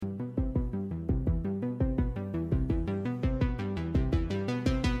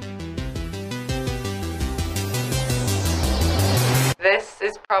This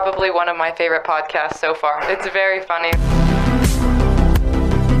is probably one of my favorite podcasts so far. It's very funny.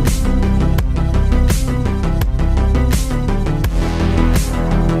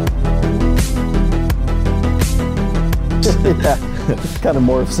 Yeah, kind of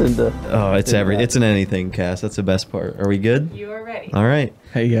morphs into. Oh, it's it's an anything cast. That's the best part. Are we good? You are ready. All right.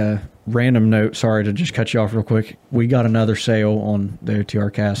 Hey, random note. Sorry to just cut you off real quick. We got another sale on the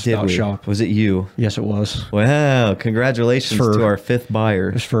OTRcast Did we? shop. Was it you? Yes, it was. Wow! Congratulations to our 5th buyer.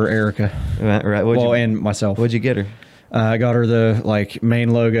 It's for Erica. Right. And myself. What'd you get her? I got her the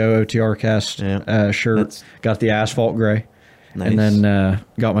main logo OTRcast shirt. Got the asphalt gray. Nice. And then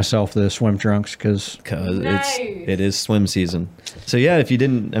got myself the swim trunks because Nice. it is swim season. So yeah, if you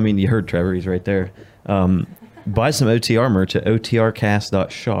didn't, you heard Trevor, he's right there. Buy some OTR merch at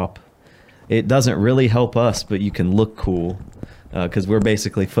otrcast.shop. It doesn't really help us, but you can look cool because we're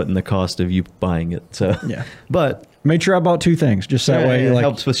basically footing the cost of you buying it. So yeah, but made sure I bought 2 things just that way. It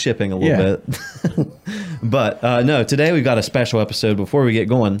helps with shipping a little bit. But no, today we've got a special episode. Before we get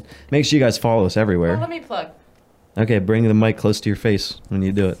going, make sure you guys follow us everywhere. Well, let me plug. Okay, bring the mic close to your face when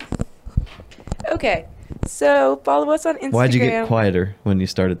you do it. Okay, so follow us on Instagram. Why'd you get quieter when you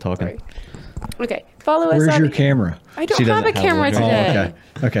started talking? Sorry. Okay, follow us Where's on... your camera? I don't She have a doesn't have camera one, today. right?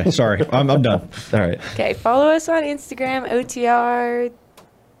 Oh, okay. Sorry, I'm done. All right. Okay, follow us on Instagram, OTR.pod.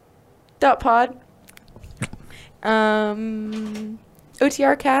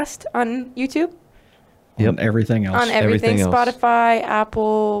 OTRcast on YouTube. Yep. On everything else. On everything, Everything else. Spotify,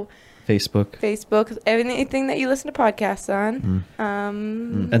 Apple, Facebook, anything that you listen to podcasts on.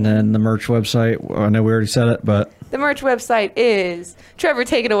 And then the merch website. I know we already said it, but The merch website is... Trevor,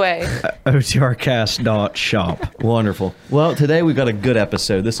 take it away. otrcast.shop. Wonderful. Well, today we've got a good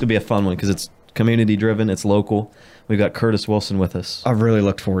episode. This could be a fun one because it's community driven, it's local. We've got Curtis Wilson with us. I've really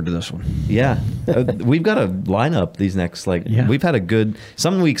looked forward to this one. Yeah. We've got a lineup these next, we've had a good,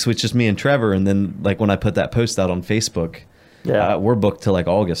 some weeks with just me and Trevor, and then when I put that post out on Facebook, we're booked till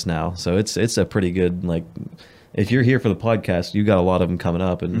August now. So it's a pretty good, if you're here for the podcast, you got a lot of them coming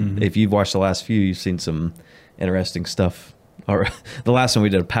up. And if you've watched the last few, you've seen some interesting stuff. The last one we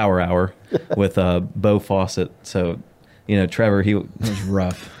did a power hour with Bo Fawcett. So, Trevor, It was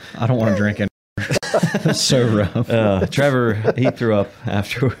rough. I don't want to drink it. It's so rough. Trevor, he threw up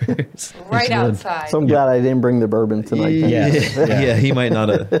afterwards. Right outside. So I'm glad I didn't bring the bourbon tonight. Yeah, he might not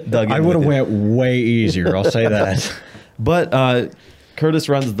have dug in. I would have with it. went way easier. I'll say that. But Curtis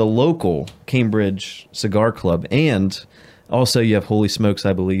runs the local Cambridge Cigar Club, and also you have Holy Smokes,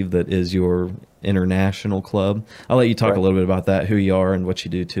 I believe, that is your international club. I'll let you talk a little bit about that, who you are and what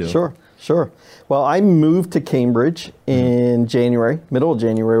you do too. Sure. Well, I moved to Cambridge in January, middle of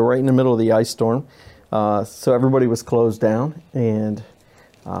January, right in the middle of the ice storm. So everybody was closed down. And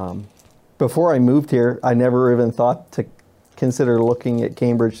before I moved here, I never even thought to consider looking at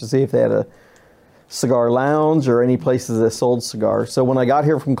Cambridge to see if they had a cigar lounge or any places that sold cigars. So when I got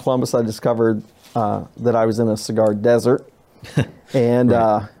here from Columbus, I discovered that I was in a cigar desert and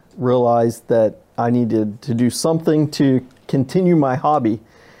realized that I needed to do something to continue my hobby.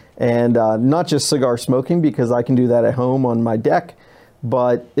 And not just cigar smoking, because I can do that at home on my deck,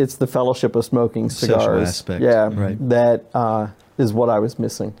 but it's the fellowship of smoking cigars. Social aspect. That is what I was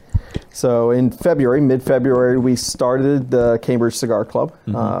missing. So in mid-February, we started the Cambridge Cigar Club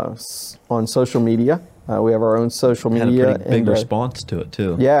on social media. We have our own social media. Had a pretty big response to it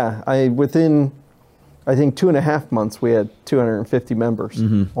too. Yeah, within I think 2.5 months, we had 250 members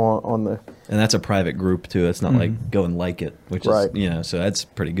on the. And that's a private group too. It's not like go and like it, which is, so that's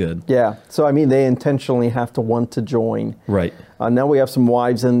pretty good. Yeah. So, they intentionally have to want to join. Right. Now we have some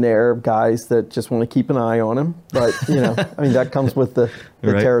wives in there, guys that just want to keep an eye on them. But, that comes with the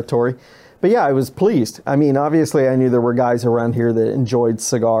territory. But yeah, I was pleased. Obviously I knew there were guys around here that enjoyed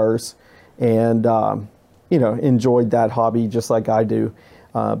cigars and, enjoyed that hobby just like I do.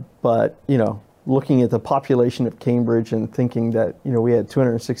 But, looking at the population of Cambridge and thinking that, we had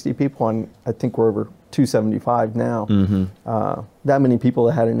 260 people, and I think we're over 275 now. That many people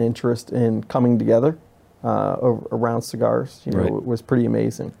that had an interest in coming together around cigars, it was pretty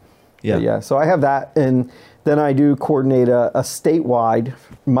amazing. Yeah. So I have that, and then I do coordinate a statewide,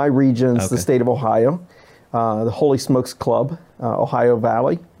 my region's the state of Ohio, the Holy Smokes Club, Ohio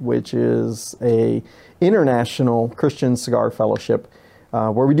Valley, which is a international Christian cigar fellowship.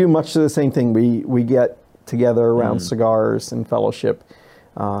 Where we do much of the same thing. We get together around cigars and fellowship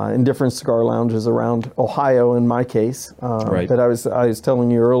in different cigar lounges around Ohio, in my case. But I was telling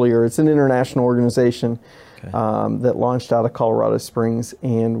you earlier, it's an international organization that launched out of Colorado Springs,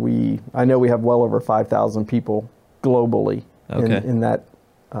 and I know we have well over 5,000 people globally in that.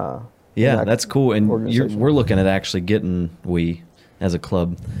 That's cool. And we're looking at actually getting as a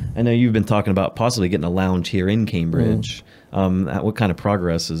club. I know you've been talking about possibly getting a lounge here in Cambridge. What kind of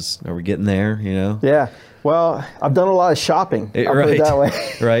progress are we getting there, you know? Yeah. Well, I've done a lot of shopping. I'll put it that way.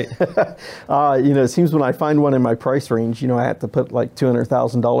 Right. You know, it seems when I find one in my price range, you know, I have to put like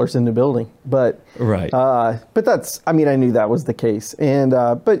 $200,000 in the building. But but that's, I mean, I knew that was the case. And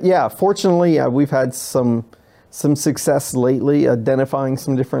but yeah, fortunately, we've had some success lately identifying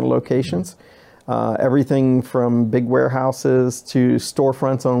some different locations. Everything from big warehouses to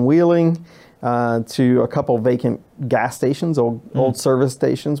storefronts on wheeling. To a couple vacant gas stations, old service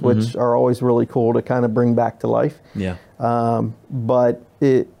stations, which are always really cool to kind of bring back to life. Yeah. But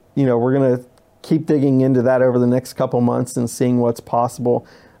you know, we're going to keep digging into that over the next couple months and seeing what's possible.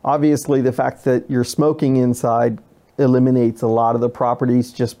 Obviously, the fact that you're smoking inside eliminates a lot of the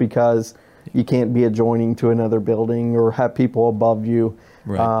properties just because you can't be adjoining to another building or have people above you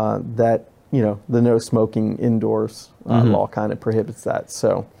that, you know, the no smoking indoors law kind of prohibits that.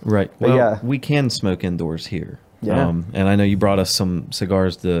 So well, yeah, we can smoke indoors here. Yeah. And I know you brought us some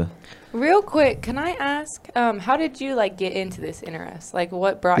cigars to. Real quick, can I ask, how did you like get into this interest? Like,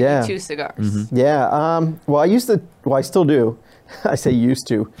 what brought you to cigars? Yeah. Well, I still do. I say used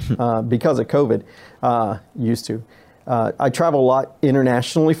to because of COVID. Used to. I travel a lot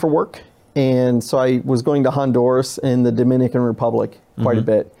internationally for work, and so I was going to Honduras and the Dominican Republic quite a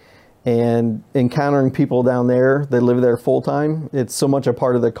bit. And encountering people down there that live there full time, it's so much a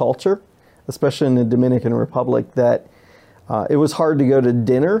part of the culture, especially in the Dominican Republic, that it was hard to go to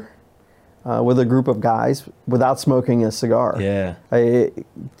dinner with a group of guys without smoking a cigar. Yeah. It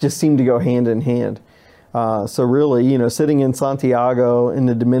just seemed to go hand in hand. So really, you know, sitting in Santiago in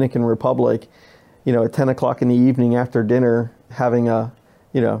the Dominican Republic, you know, at 10 o'clock in the evening after dinner, having down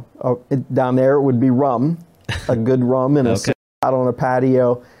there it would be rum, a good rum and a cigar out on a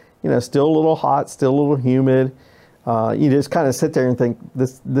patio. You know, still a little hot, still a little humid. You just kind of sit there and think,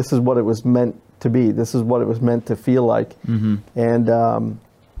 this is what it was meant to be. This is what it was meant to feel like. And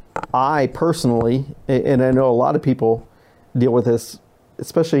I personally, and I know a lot of people deal with this,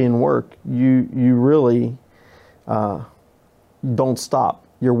 especially in work, you really don't stop.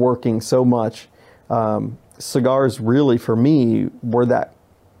 You're working so much. Cigars really, for me, were that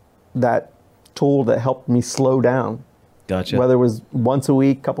tool that helped me slow down. Gotcha. Whether it was once a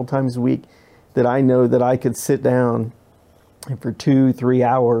week, couple times a week, that I know that I could sit down and for 2-3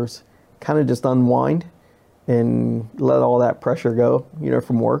 hours, kind of just unwind and let all that pressure go, you know,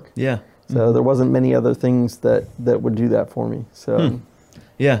 from work. Yeah. So there wasn't many other things that would do that for me. So.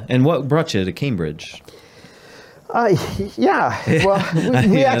 Yeah. And what brought you to Cambridge? Yeah. Well,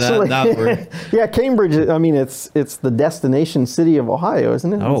 we actually, yeah, Cambridge. I mean, it's the destination city of Ohio,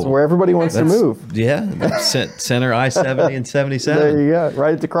 isn't it? It's where everybody wants to move. Yeah, center I-70 and 77. There you go,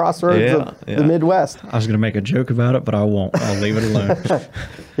 right at the crossroads of the Midwest. I was going to make a joke about it, but I won't. I'll leave it alone.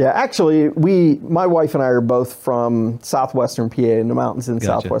 Yeah, actually, my wife and I are both from southwestern PA, in the mountains in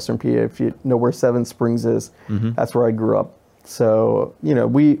southwestern PA. If you know where Seven Springs is, that's where I grew up. So, you know,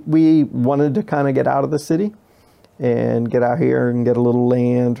 we wanted to kind of get out of the city and get out here and get a little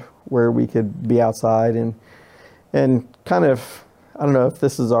land where we could be outside and kind of, I don't know if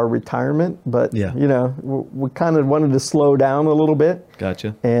this is our retirement, but you know, we kind of wanted to slow down a little bit.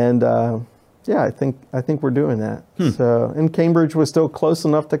 Gotcha. And yeah, I think we're doing that. So, and Cambridge was still close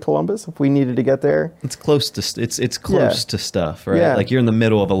enough to Columbus if we needed to get there. It's close to it's close to stuff, right? Yeah. Like you're in the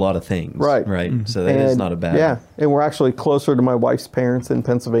middle of a lot of things, right? So that is not a bad. Yeah, and we're actually closer to my wife's parents in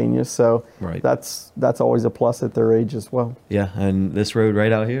Pennsylvania, so that's always a plus at their age as well. Yeah, and this road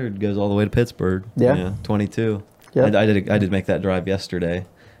right out here goes all the way to Pittsburgh. Yeah, 22. Yeah, I did make that drive yesterday,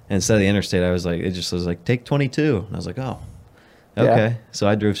 and instead of the interstate, it just was like take 22, and I was like, oh, okay. Yeah. So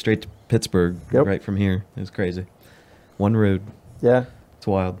I drove straight to Pittsburgh right from here. It was crazy. One road. Yeah. It's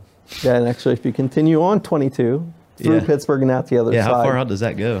wild. Yeah, and actually if you continue on 22 through Pittsburgh and out the other side. Yeah, how far out does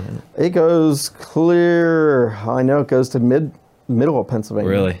that go? It goes clear. I know it goes to middle of Pennsylvania.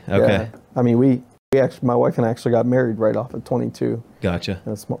 Really? Okay. Yeah. I mean, we actually, my wife and I actually got married right off of 22. Gotcha.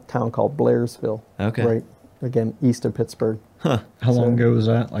 In a small town called Blairsville. Okay. Right, again, east of Pittsburgh. Huh. How long ago was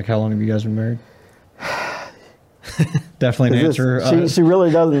that? Like, how long have you guys been married? Definitely an answer. She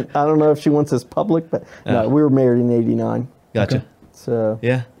really doesn't. I don't know if she wants this public, but no, we were married in '89. Gotcha. Okay. So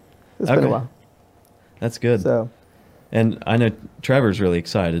yeah, it's been a while. That's good. So, and I know Trevor's really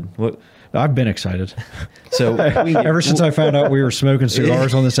excited. What? I've been excited. So ever since I found out we were smoking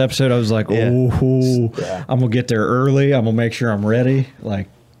cigars on this episode, I was like, I'm gonna get there early. I'm gonna make sure I'm ready. Like,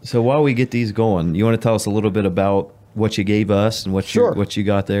 so while we get these going, you want to tell us a little bit about what you gave us and what you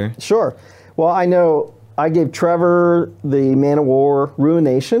got there? Sure. Well, I know I gave Trevor the Man of War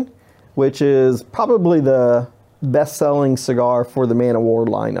Ruination, which is probably the best-selling cigar for the Man of War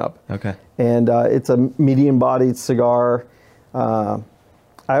lineup. Okay. And it's a medium-bodied cigar. I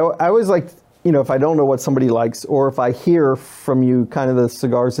always like, if I don't know what somebody likes, or if I hear from you kind of the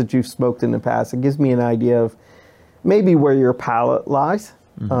cigars that you've smoked in the past, it gives me an idea of maybe where your palate lies.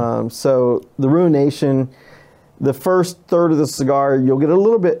 Mm-hmm. So the Ruination, the first third of the cigar, you'll get a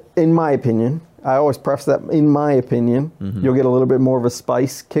little bit, in my opinion, I always preface that, in my opinion, you'll get a little bit more of a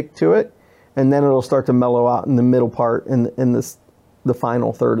spice kick to it, and then it'll start to mellow out in the middle part in the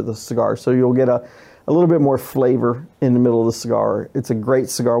final third of the cigar. So you'll get a little bit more flavor in the middle of the cigar. It's a great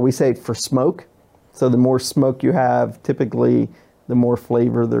cigar. We say it for smoke. So the more smoke you have, typically the more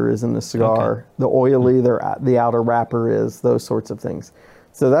flavor there is in the cigar. Okay. The oily the outer wrapper is, those sorts of things.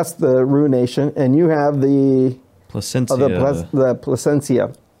 So that's the Ruination. And you have the Plasencia. The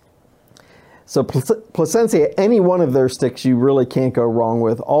Plasencia. So Plasencia, any one of their sticks you really can't go wrong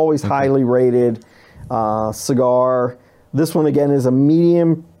with. Always highly rated cigar. This one, again, is a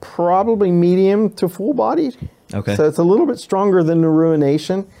medium, probably medium to full-bodied. Okay. So it's a little bit stronger than the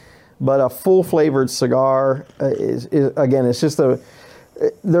Ruination, but a full-flavored cigar is again, it's just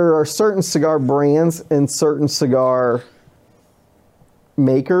there are certain cigar brands and certain cigar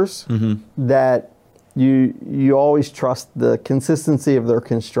makers that you always trust the consistency of their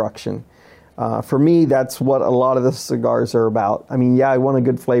construction. For me, that's what a lot of the cigars are about. I mean, yeah, I want a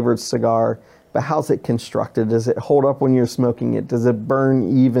good flavored cigar, but how's it constructed? Does it hold up when you're smoking it? Does it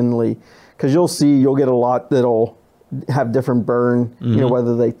burn evenly? Because you'll get a lot that'll have different burn,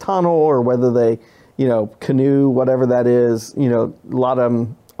 whether they tunnel or whether they, canoe, whatever that is. A lot of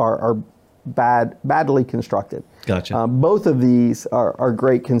them are badly constructed. Gotcha. Both of these are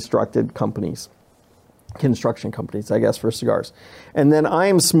great construction companies, I guess, for cigars. And then I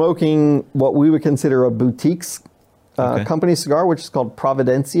am smoking what we would consider a boutique company cigar, which is called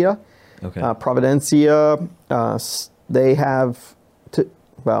Providencia. Okay. Providencia, they have,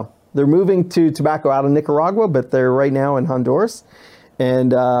 they're moving to tobacco out of Nicaragua, but they're right now in Honduras.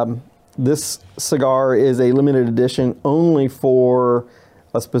 And this cigar is a limited edition only for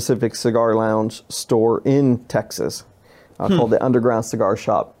a specific cigar lounge store in Texas called the Underground Cigar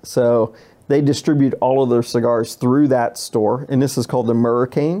Shop. So they distribute all of their cigars through that store. And this is called the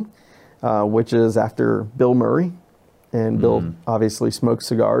Murricane, which is after Bill Murray. And Bill obviously smokes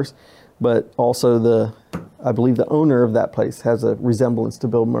cigars. But also I believe the owner of that place has a resemblance to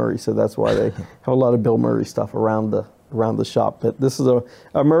Bill Murray, so that's why they have a lot of Bill Murray stuff around the shop. But this is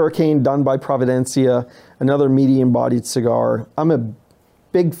a Murricane done by Providencia, another medium-bodied cigar. I'm a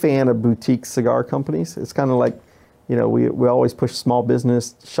big fan of boutique cigar companies. It's kind of like, we always push small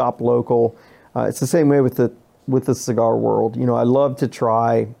business, shop local. It's the same way with the cigar world. I love to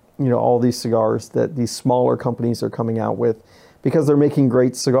try, all these cigars that these smaller companies are coming out with, because they're making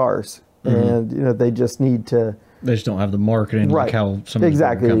great cigars. And they just need to. They just don't have the marketing like how some of the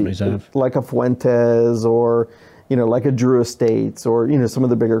bigger companies have, like a Fuentes or like a Drew Estates or some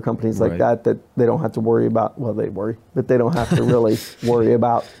of the bigger companies like that they don't have to worry about. Well, they worry, but they don't have to really worry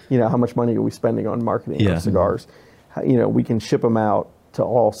about how much money are we spending on marketing our cigars. We can ship them out to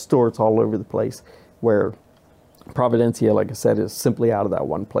all stores all over the place. Where Providencia, like I said, is simply out of that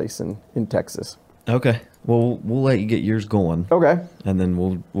one place in Texas. Okay. Well, we'll let you get yours going. Okay. And then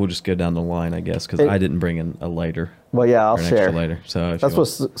we'll just go down the line, I guess, because I didn't bring in a lighter. Well, yeah, I'll share. Extra lighter. So that's what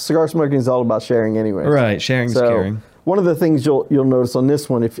cigar smoking is all about, sharing anyway. Right, sharing's caring. One of the things you'll notice on this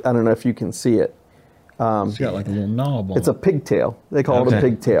one, I don't know if you can see it. It's got like a little knob on it. It's a pigtail. They call it a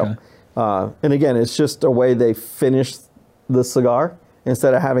pigtail. Okay. And again, it's just a way they finish the cigar.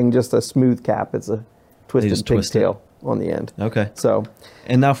 Instead of having just a smooth cap, it's a twisted pigtail on the end. Okay. So,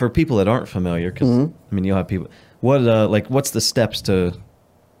 and now for people that aren't familiar, because you'll have people. What's the steps to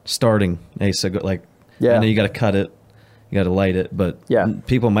starting a cigar? I know you got to cut it, you got to light it, but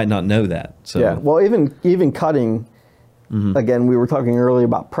people might not know that. So well, even cutting. Again, we were talking earlier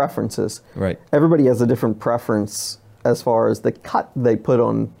about preferences. Right. Everybody has a different preference as far as the cut they put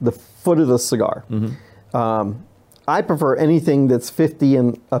on the foot of the cigar. I prefer anything that's 50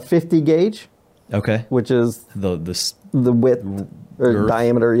 and a 50 gauge. Okay. Which is the width or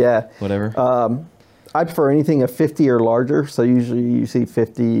diameter, whatever. I prefer anything a 50 or larger. So usually you see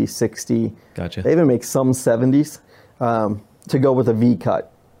 50, 60. Gotcha. They even make some 70s to go with a V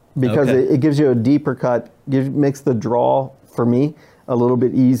cut because it gives you a deeper cut, makes the draw for me a little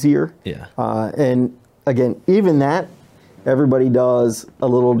bit easier. Yeah. And again, even that, everybody does a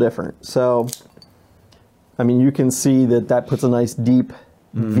little different. So, you can see that puts a nice deep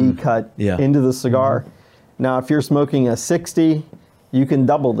V cut into the cigar. Now, if you're smoking a 60, you can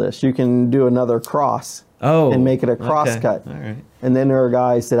double this. You can do another cross and make it a cross cut. All right. And then there are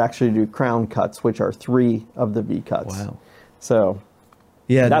guys that actually do crown cuts, which are 3 of the V cuts. Wow. So,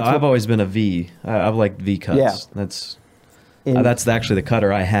 yeah, I've always been a V. I've liked V cuts. Yeah. That's actually the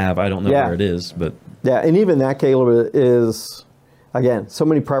cutter I have. I don't know where it is, but yeah, and even that, Caleb, is again so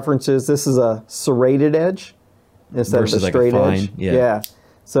many preferences. This is a serrated edge instead of a straight edge. Yeah.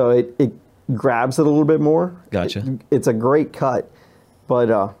 So it grabs it a little bit more. Gotcha. It's a great cut, but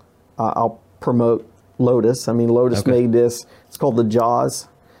I'll promote Lotus. I mean, Lotus made this. It's called the Jaws,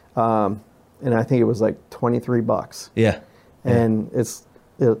 and I think it was like $23. Yeah. And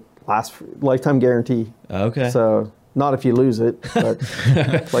it lasts lifetime guarantee. Okay. So not if you lose it, but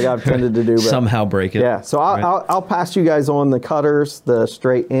like I've tended to do. But somehow break it. Yeah. So I'll pass you guys on the cutters, the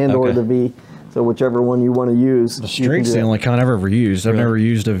straight and or the V. So whichever one you want to use. The straight's the only kind I've ever used. I've never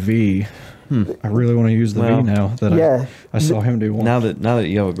used a V. I really want to use the V now that I saw him do one. Now that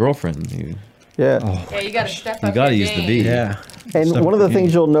you have a girlfriend, you got to step up. You got to use the V. Yeah. And one of the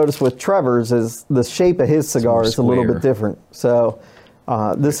things you'll notice with Trevor's is the shape of his cigar is a little bit different. So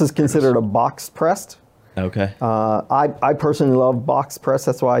this is considered a box pressed. Okay. I personally love box press.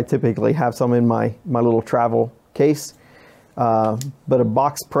 That's why I typically have some in my little travel case. But a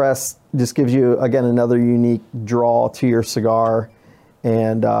box press just gives you, again, another unique draw to your cigar.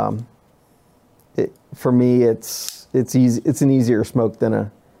 And for me, it's easy. It's an easier smoke than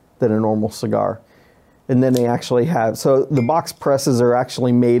a normal cigar. And then they actually have, so the box presses are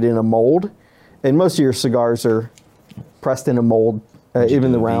actually made in a mold. And most of your cigars are pressed in a mold,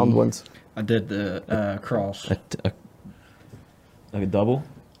 even the round ones. I did the cross. Like a double?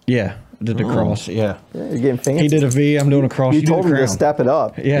 Yeah, I did the cross, yeah. You're getting fancy. He did a V, I'm doing a cross. You told him to step it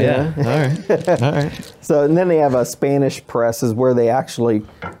up. Yeah. All right. All right. So, and then they have a Spanish press is where they actually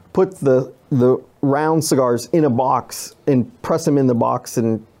put the round cigars in a box and press them in the box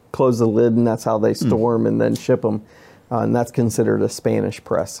and close the lid, and that's how they store them and then ship them. And that's considered a Spanish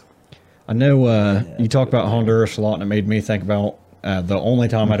press. I know you talk about Honduras a lot, and it made me think about the only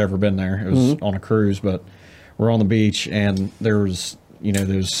time I'd ever been there. It was on a cruise, but we're on the beach, and there was,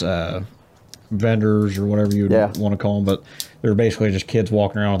 those vendors or whatever you would want to call them, but they were basically just kids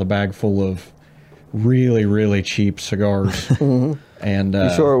walking around with a bag full of really, really cheap cigars. And you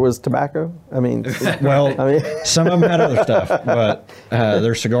sure it was tobacco? I mean, some of them had other stuff, but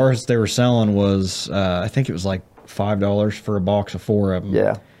their cigars they were selling was, I think it was like $5 for a box of 4 of them.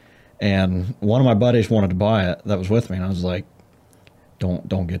 Yeah. And one of my buddies wanted to buy it that was with me, and I was like,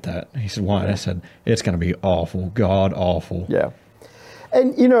 don't get that. He said, why? And I said, it's going to be awful, god awful. Yeah.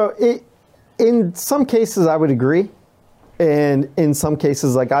 And, in some cases I would agree. And in some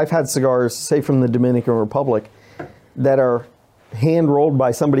cases, like I've had cigars, say from the Dominican Republic, that are hand rolled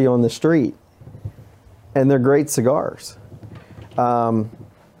by somebody on the street, and they're great cigars.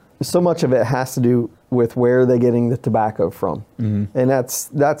 So much of it has to do with where they're getting the tobacco from, and that's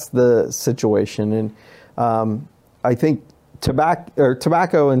the situation. And I think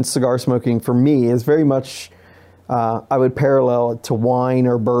tobacco and cigar smoking for me is very much I would parallel it to wine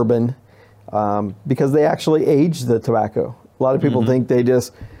or bourbon because they actually age the tobacco. A lot of people think they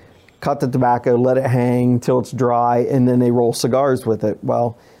just cut the tobacco, let it hang till it's dry, and then they roll cigars with it.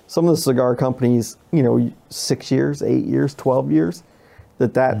 Well, some of the cigar companies, 6 years, 8 years, 12 years,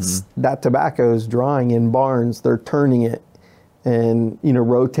 that tobacco is drying in barns. They're turning it and,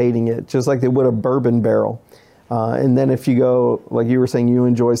 rotating it just like they would a bourbon barrel. And then if you go, like you were saying, you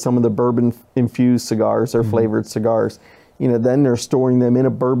enjoy some of the bourbon infused cigars or flavored cigars, then they're storing them in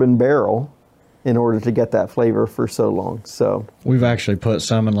a bourbon barrel in order to get that flavor for so long. So we've actually put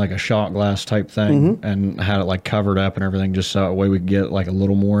some in like a shot glass type thing and had it like covered up and everything just so that way we could get like a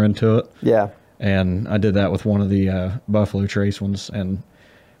little more into it. Yeah. And I did that with one of the Buffalo Trace ones, and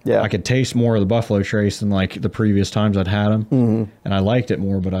I could taste more of the Buffalo Trace than like the previous times I'd had them. And I liked it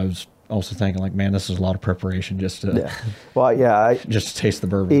more, but I was also thinking like, man, this is a lot of preparation just to just to taste the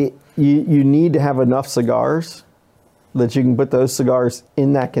bourbon. You need to have enough cigars that you can put those cigars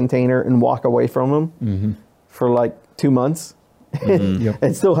in that container and walk away from them for like 2 months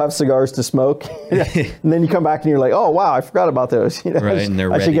and still have cigars to smoke. And then you come back and you're like, oh, wow, I forgot about those. Right, and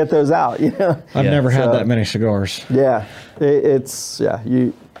they're I should get those out. I've never had that many cigars. Yeah,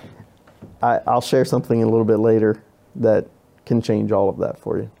 I'll share something a little bit later that can change all of that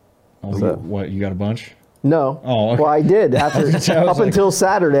for you. Oh, so. What, you got a bunch? No. Oh, okay. Well, I did until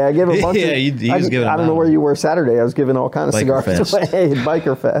Saturday. I gave a bunch. I don't know where you were Saturday. I was giving all kinds of cigars away at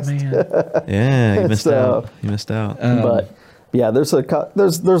Biker Fest. Yeah, you missed out. You missed out. But yeah, there's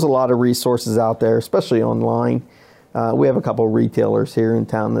a lot of resources out there, especially online. We have a couple of retailers here in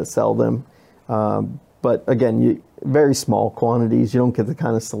town that sell them. But again, very small quantities. You don't get the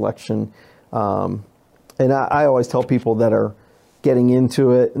kind of selection. And I always tell people that are getting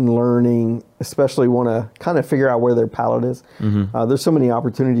into it and learning, especially want to kind of figure out where their palate is. There's so many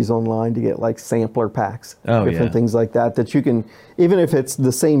opportunities online to get like sampler packs, different things like that you can, even if it's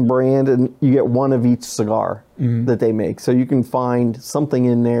the same brand, and you get one of each cigar that they make. So you can find something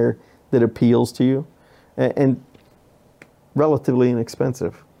in there that appeals to you and relatively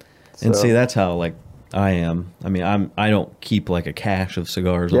inexpensive. And see, that's how like I am. I mean, I don't keep like a cache of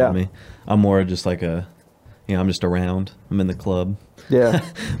cigars on me. I'm more just like I'm just around. I'm in the club. Yeah.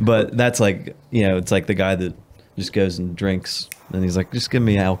 But that's like, it's like the guy that just goes and drinks and he's like, just give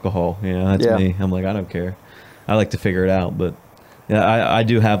me alcohol. That's me. I'm like, I don't care. I like to figure it out. But I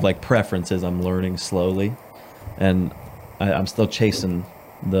do have like preferences I'm learning slowly. And I'm still chasing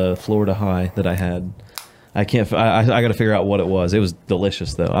the Florida high that I had. I got to figure out what it was. It was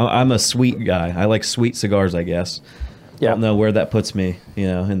delicious though. I'm a sweet guy. I like sweet cigars, I guess. I don't know where that puts me,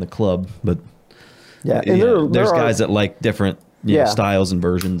 in the club, but and there's guys that like different styles and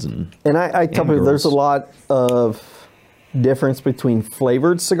versions, and I tell people there's a lot of difference between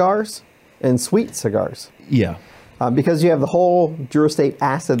flavored cigars and sweet cigars. Yeah, because you have the whole Drew Estate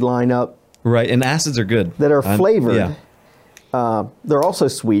acid lineup, right? And acids are good that are flavored. They're also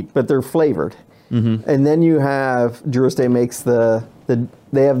sweet, but they're flavored. And then you have Drew Estate makes they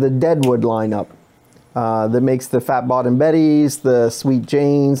have the Deadwood lineup that makes the Fat Bottom Betties, the Sweet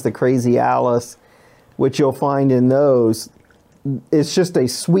Janes, the Crazy Alice. Which you'll find in those, it's just a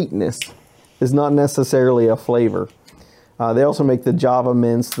sweetness. It's not necessarily a flavor. They also make the Java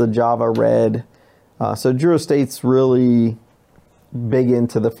Mints, the Java Red. So Drew Estate's really big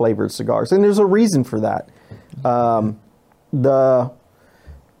into the flavored cigars. And there's a reason for that. The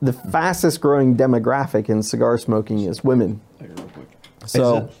fastest growing demographic in cigar smoking is women.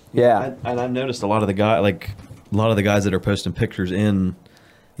 So, yeah. And I've noticed a lot of the guys that are posting pictures in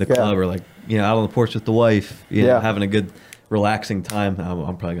the club are like, out on the porch with the wife, having a good, relaxing time.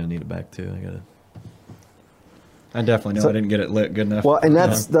 I'm probably gonna need it back too. I definitely know I didn't get it lit good enough. Well, and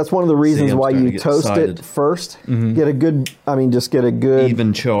that's one of the reasons why you toast it first. Get a good, just get a good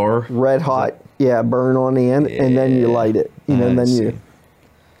even char, red hot, burn on the end, and then you light it. And then you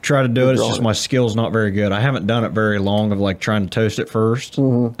try to do it. It's just my skill's not very good. I haven't done it very long of like trying to toast it first.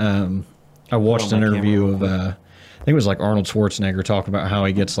 I watched an interview of I think it was like Arnold Schwarzenegger talking about how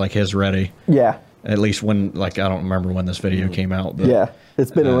he gets like his ready. Yeah. At least when, like, I don't remember when this video came out. But, yeah, it's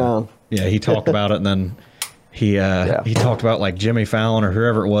been around. Yeah, he talked about it, and then he talked about like Jimmy Fallon or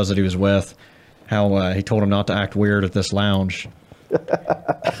whoever it was that he was with, how he told him not to act weird at this lounge.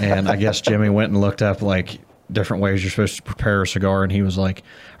 And I guess Jimmy went and looked up like different ways you're supposed to prepare a cigar, and he was like,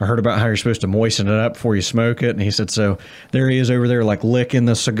 I heard about how you're supposed to moisten it up before you smoke it, and he said, so there he is over there like licking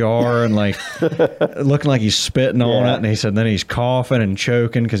the cigar and like looking like he's spitting on it, and he said then he's coughing and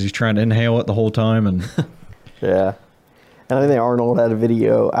choking because he's trying to inhale it the whole time. And and I think Arnold had a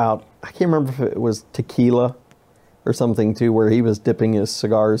video out, I can't remember if it was tequila or something too, where he was dipping his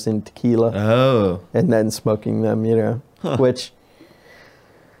cigars in tequila and then smoking them, which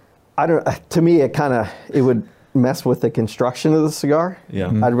I don't. To me, it would mess with the construction of the cigar.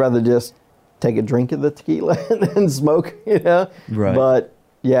 Yeah, I'd rather just take a drink of the tequila and then smoke. Right. But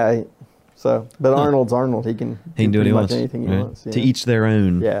but Arnold's Arnold. He can do what he wants. Anything he wants. To each their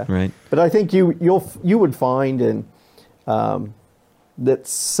own. Yeah. Right. But I think you would find that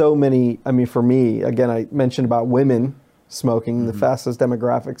so many. I mean, for me, again, I mentioned about women smoking, the fastest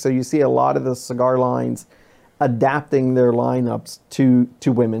demographic. So you see a lot of the cigar lines adapting their lineups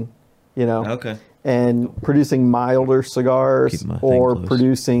to women. And producing milder cigars or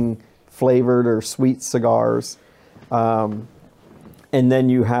producing flavored or sweet cigars. And then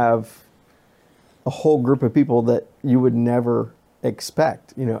you have a whole group of people that you would never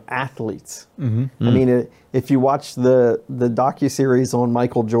expect, athletes. I mean, if you watch the docuseries on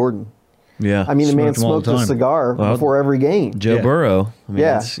Michael Jordan, I mean, the man smoked a cigar before every game. Joe Burrow. I mean,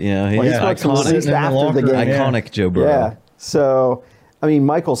 he smokes at least after the game. Iconic Joe Burrow. Yeah. So, I mean,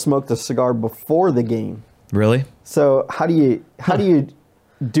 Michael smoked a cigar before the game. Really? So how do you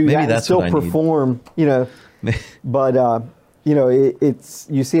do that and still perform? But it's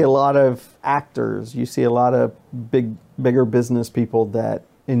you see a lot of actors, you see a lot of bigger business people that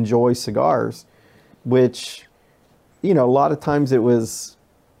enjoy cigars, which a lot of times it was,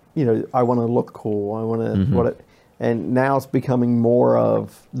 I want to look cool, I want to and now it's becoming more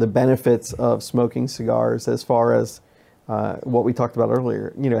of the benefits of smoking cigars as far as what we talked about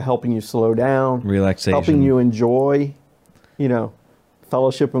earlier, helping you slow down, relaxation, helping you enjoy,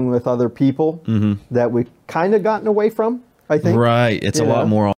 fellowshipping with other people that we've kind of gotten away from, I think. Right. It's a lot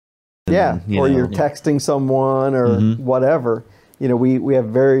more And, yeah, or you're texting someone or whatever. You know, we have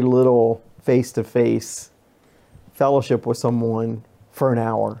very little face-to-face fellowship with someone for an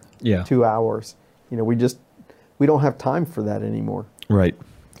hour, 2 hours. You know, we don't have time for that anymore. Right.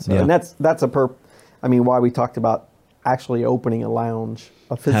 So, and that's I mean, why we talked about actually opening a lounge,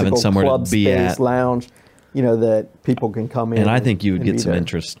 a physical club space lounge, you know, that people can come in. And I think you would get some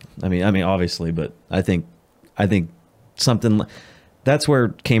interest. I mean, obviously, but I think something that's where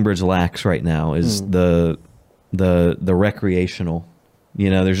Cambridge lacks right now is the recreational. You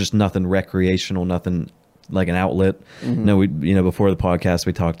know, there's just nothing recreational, nothing like an outlet. No, before the podcast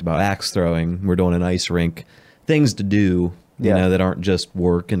we talked about axe throwing. We're doing an ice rink, things to do. You know, that aren't just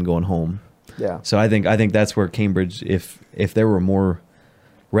work and going home. Yeah. So I think that's where Cambridge, if there were more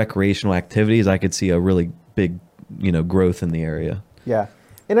recreational activities, I could see a really big, growth in the area. Yeah.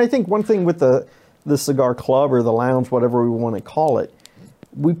 And I think one thing with the cigar club or the lounge, whatever we want to call it,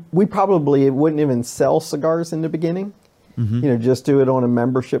 we probably wouldn't even sell cigars in the beginning. You know, just do it on a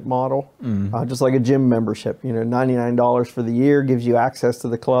membership model, just like a gym membership. You know, $99 for the year gives you access to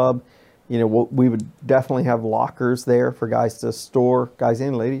the club. You know, we would definitely have lockers there for guys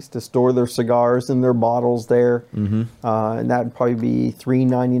and ladies to store their cigars and their bottles there. And that would probably be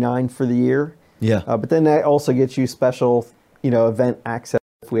 $3.99 for the year. Yeah. But then that also gets you special, event access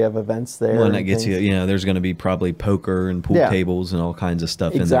if we have events there. Well, and that gets you, there's going to be probably poker and pool tables and all kinds of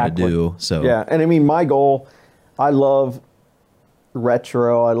stuff in there to do. So yeah, and I mean, my goal, I love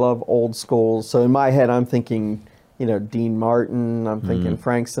retro, I love old school. So in my head, I'm thinking, Dean Martin, I'm thinking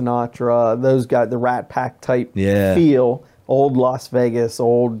Frank Sinatra, those guys, the Rat Pack type feel, old Las Vegas,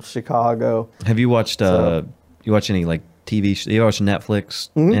 old Chicago. Have you watched, you watch any like TV, you watch Netflix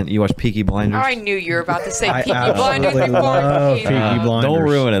and you watch Peaky Blinders? I knew you were about to say Peaky Blinders before. Peaky Blinders. Don't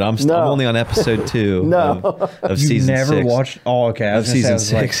ruin it. I'm only on episode 2 of season 6. You never watched, of season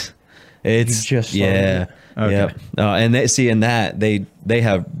 6. It's just okay. Yeah. And they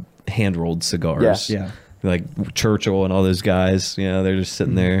have hand-rolled cigars. Yeah. Like Churchill and all those guys, they're just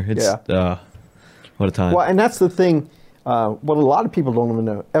sitting there. It's what a time. Well, and that's the thing. What a lot of people don't even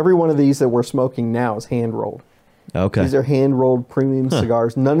know. Every one of these that we're smoking now is hand-rolled. Okay. These are hand-rolled premium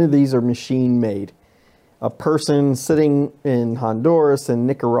cigars. None of these are machine-made. A person sitting in Honduras and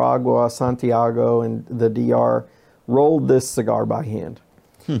Nicaragua, Santiago, and the DR rolled this cigar by hand.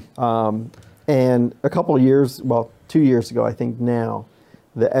 And a couple of years, 2 years ago, I think now,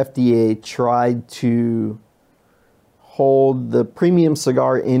 the FDA tried to hold the premium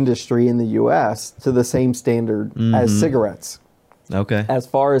cigar industry in the U.S. to the same standard as cigarettes. Okay. As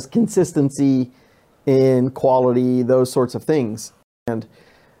far as consistency in quality, those sorts of things. And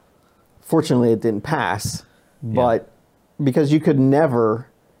fortunately, it didn't pass. But because you could never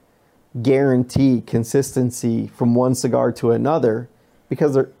guarantee consistency from one cigar to another,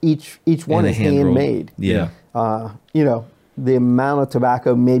 because each one is handmade. Yeah. The amount of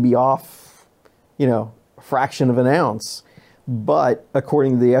tobacco may be off, a fraction of an ounce. But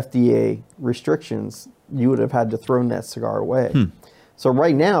according to the FDA restrictions, you would have had to throw that cigar away. So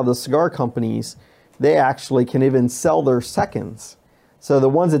right now, the cigar companies, they actually can even sell their seconds. So the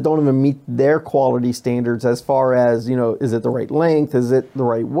ones that don't even meet their quality standards as far as, is it the right length? Is it the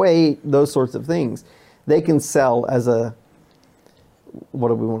right weight? Those sorts of things. They can sell as a, what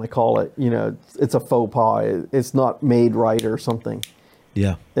do we want to call it? It's a faux pas. It's not made right or something.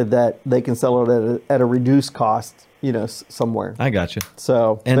 Yeah. That they can sell it at a reduced cost, somewhere. I got you.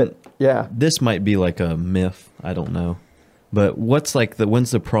 So, this might be like a myth. I don't know. But when's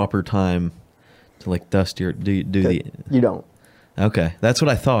the proper time to like dust your, do the... You don't. Okay. That's what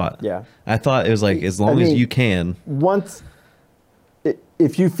I thought. Yeah. I thought it was like, as long as you can. Once...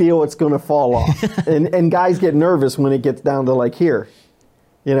 If you feel it's going to fall off, and guys get nervous when it gets down to like here,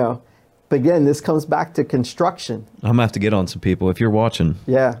 But again, this comes back to construction. I'm gonna have to get on some people if you're watching.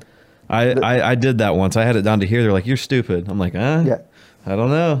 Yeah. I did that once. I had it down to here. They're like, "You're stupid." I'm like, I don't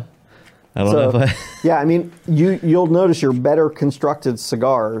know. I don't know if yeah, I mean, you'll notice your better constructed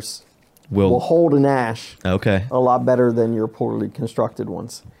cigars will hold an ash. Okay. A lot better than your poorly constructed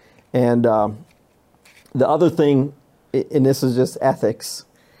ones. And the other thing, and this is just ethics,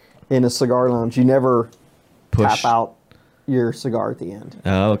 in a cigar lounge, you never tap out your cigar at the end.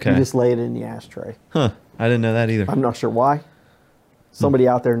 Oh, okay. You just lay it in the ashtray. Huh. I didn't know that either. I'm not sure why. Somebody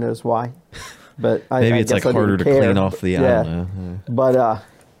out there knows why. But maybe it's like harder to clean off the, I don't know. But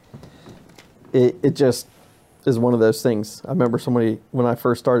it just is one of those things. I remember when I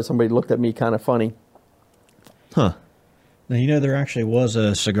first started, somebody looked at me kind of funny. Huh. Now, there actually was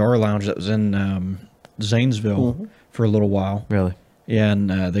a cigar lounge that was in Zanesville for a little while. Really? Yeah,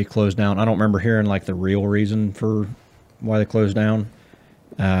 and they closed down. I don't remember hearing like the real reason for why they closed down.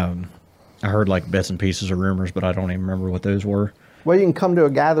 I heard like bits and pieces of rumors, but I don't even remember what those were. Well, you can come to a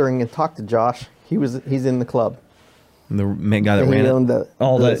gathering and talk to Josh. He's in the club. The main guy that ran it?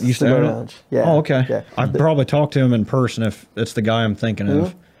 That used to own it? Yeah. Oh, okay. Yeah. I'd probably talk to him in person if it's the guy I'm thinking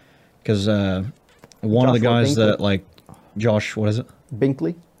of. Because one of the guys that, like, Josh, what is it?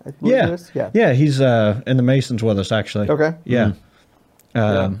 Binkley? Yeah. Yeah, he's in the Masons with us, actually. Okay. Yeah.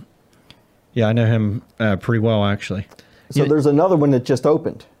 Yeah, I know him pretty well, actually. So there's another one that just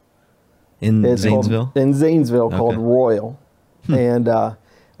opened. In Zanesville? In Zanesville, called Royal. And I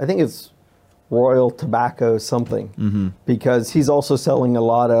think it's Royal Tobacco something. Because he's also selling a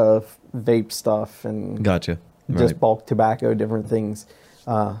lot of vape stuff and gotcha. Just bulk tobacco, different things.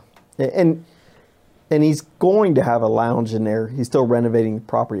 And he's going to have a lounge in there. He's still renovating the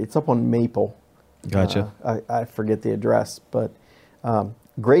property. It's up on Maple. Gotcha. I forget the address, but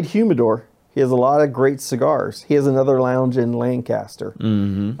great humidor. He has a lot of great cigars. He has another lounge in Lancaster.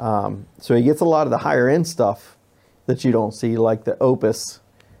 So he gets a lot of the higher end stuff that you don't see, like the Opus,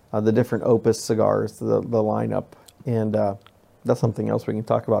 the different Opus cigars, the lineup. And that's something else we can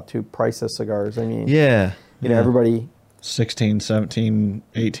talk about too, price of cigars. I mean, you know, everybody... $16, $17,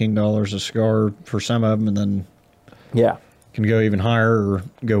 $18 a cigar for some of them, and then can go even higher or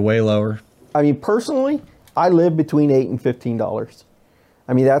go way lower. I mean, personally, I live between $8 and $15.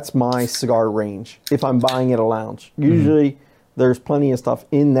 I mean, that's my cigar range if I'm buying at a lounge. Usually, there's plenty of stuff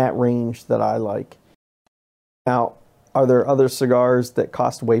in that range that I like. Now, are there other cigars that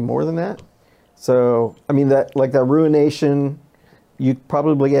cost way more than that? So, I mean, that like that Ruination, you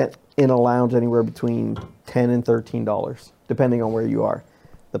probably get in a lounge anywhere between $10 and $13, depending on where you are.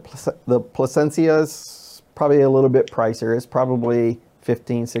 The Plasencia is probably a little bit pricier. It's probably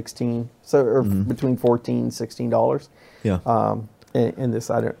 $15, $16, so or between $14, $16. Yeah. And this,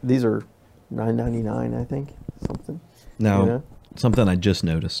 these are $9.99, I think, something. Now, something I just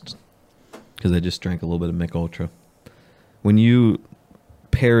noticed, because I just drank a little bit of Mich Ultra. When you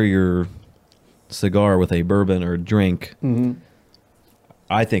pair your cigar with a bourbon or a drink,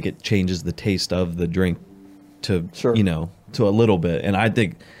 I think it changes the taste of the drink to, you know, to a little bit. And I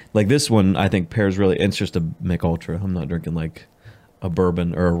think, like this one, I think pairs really, it's just a Mich Ultra. I'm not drinking like a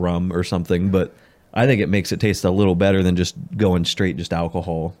bourbon or a rum or something, but I think it makes it taste a little better than just going straight just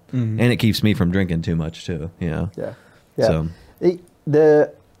alcohol. And it keeps me from drinking too much too, you know? Yeah.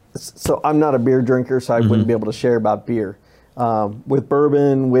 So I'm not a beer drinker, so I wouldn't be able to share about beer. With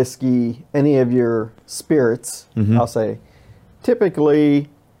bourbon, whiskey, any of your spirits, I'll say, typically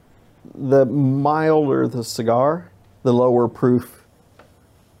the milder the cigar, the lower proof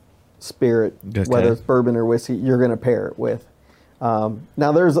spirit, whether it's bourbon or whiskey, you're going to pair it with.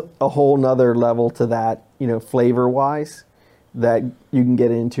 Now there's a whole nother level to that, you know, flavor wise, that you can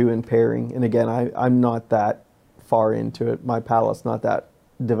get into in pairing. And again, I'm not that far into it. My palate's not that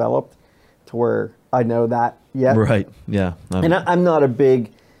developed to where I know that yet. Right. Yeah. And I'm not a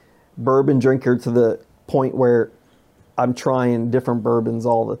big bourbon drinker to the point where I'm trying different bourbons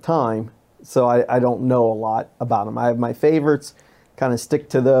all the time. So I don't know a lot about them. I have my favorites, kind of stick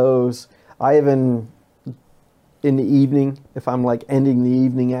to those. I even, in the evening, if I'm like ending the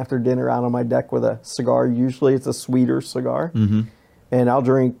evening after dinner out on my deck with a cigar, usually it's a sweeter cigar. And I'll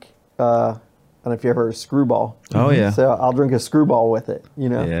drink, I don't know if you ever heard of Screwball. Oh, yeah. So I'll drink a Screwball with it, you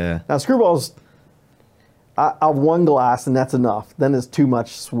know. Yeah. Now, Screwball's, I'll have one glass and that's enough. Then it's too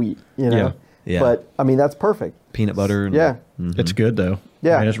much sweet, you know. Yeah. But, I mean, that's perfect. Peanut butter. And, It's good, though.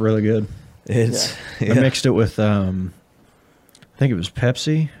 Yeah. I mean, it's really good. It's, I mixed it with, I think it was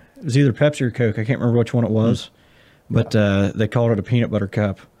Pepsi. It was either Pepsi or Coke. I can't remember which one it was. But they called it a peanut butter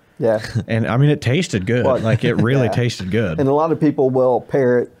cup. Yeah. And, I mean, it tasted good. Well, like, it really tasted good. And a lot of people will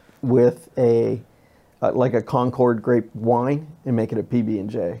pair it with a, like a Concord grape wine and make it a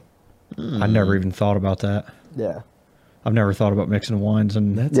PB&J. I never even thought about that. Yeah. I've never thought about mixing wines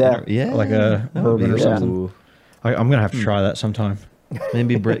and Yeah. like a bourbon or something. I'm going to have to try that sometime.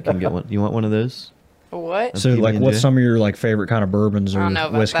 Maybe Britt can get one. You want one of those? What? So, like, what's some of your like favorite kind of bourbons or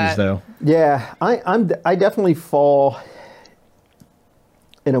whiskeys, though? Yeah, I definitely fall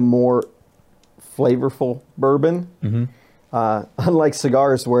in a more flavorful bourbon. Unlike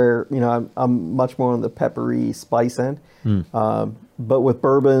cigars, where you know I'm much more on the peppery spice end. But with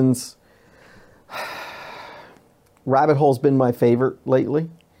bourbons, Rabbit Hole's been my favorite lately.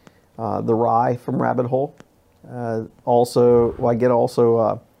 The rye from Rabbit Hole. Also, I get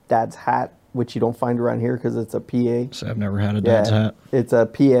Dad's Hat, which you don't find around here because it's a PA. So I've never had a Dad's Hat. It's a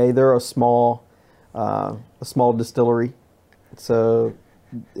PA. They're a small distillery, so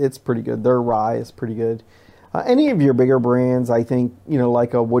it's pretty good. Their rye is pretty good. Any of your bigger brands, I think, you know,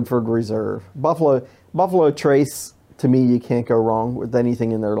 like a Woodford Reserve, Buffalo Trace. To me, you can't go wrong with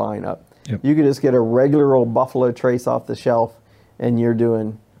anything in their lineup. Yep. You could just get a regular old Buffalo Trace off the shelf, and you're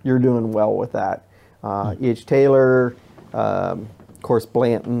doing well with that. E.H. Taylor, of course,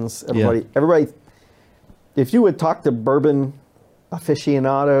 Blanton's. Everybody. If you would talk to bourbon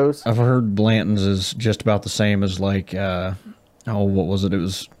aficionados, I've heard Blanton's is just about the same as like, what was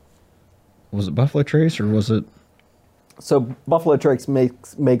it? Was it Buffalo Trace or was it? So Buffalo Trace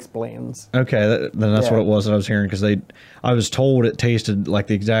makes Blanton's. Okay, then that's what it was that I was hearing, because I was told it tasted like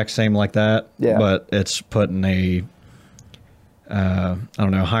the exact same like that, but it's put in a I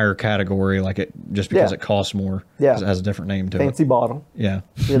don't know, higher category, like it just because it costs more. Yeah, it has a different name to Fancy bottle. Yeah,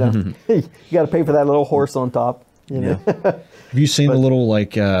 you know, you got to pay for that little horse on top. You know? Have you seen the little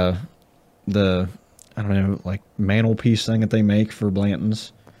like the I don't know, like mantelpiece thing that they make for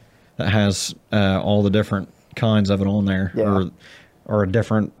Blanton's that has all the different kinds of it on there, or a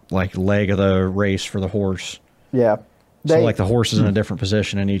different like leg of the race for the horse. Yeah. So like the horse is in a different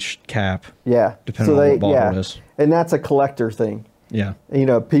position in each cap. Yeah. Depending on what bottle it is. And that's a collector thing. Yeah. You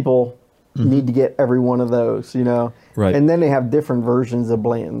know, people need to get every one of those, you know. Right. And then they have different versions of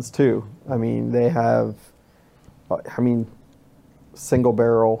Blanton's too. I mean, they have, single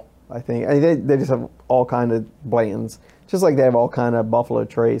barrel, I think. I mean, they just have all kind of Blanton's. Just like they have all kind of Buffalo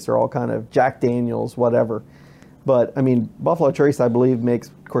Trace or all kind of Jack Daniels, whatever. But, I mean, Buffalo Trace, I believe, makes,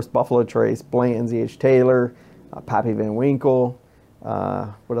 of course, Buffalo Trace, Blanton's, E.H. Taylor, Pappy Van Winkle.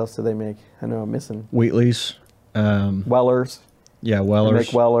 What else do they make? I know I'm missing. Wheatley's. Weller's. Yeah, Weller's. They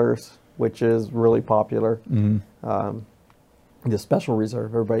make Weller's, which is really popular. Mm-hmm. The Special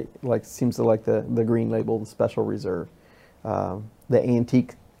Reserve. Everybody seems to like the green label, the Special Reserve. The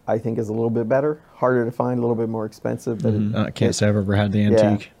Antique, I think, is a little bit better. Harder to find, a little bit more expensive. But I can't say I've ever had the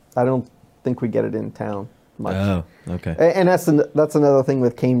Antique. Yeah, I don't think we get it in town much. Oh, okay. And that's another thing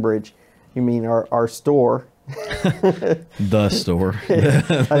with Cambridge. You mean our store. The store.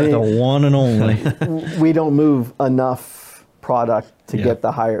 I mean, the one and only. We don't move enough product to get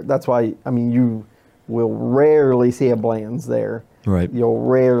the higher. That's why, I mean, you will rarely see a Bland's there. Right. You'll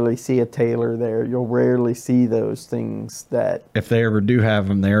rarely see a Taylor there. You'll rarely see those things that... If they ever do have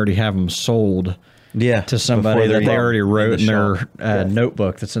them, they already have them sold to somebody that they already wrote in their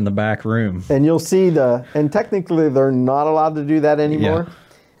notebook that's in the back room. And you'll see and technically they're not allowed to do that anymore.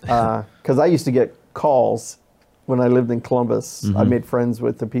 Because I used to get calls when I lived in Columbus. I made friends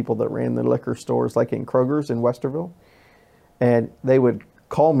with the people that ran the liquor stores, like in Kroger's in Westerville. And they would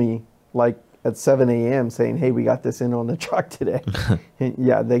call me like at 7 a.m. saying, hey, we got this in on the truck today. And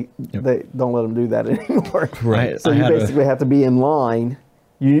they don't let them do that anymore. Right. So you basically have to be in line.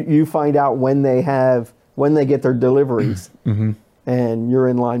 You find out when they get their deliveries. And you're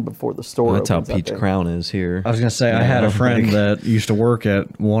in line before the store. Well, that's how Peach Crown is here. I was going to say, I had a friend that used to work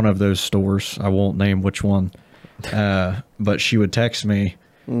at one of those stores. I won't name which one. But she would text me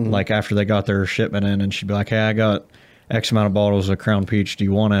like after they got their shipment in, and she'd be like, hey, I got X amount of bottles of Crown Peach. Do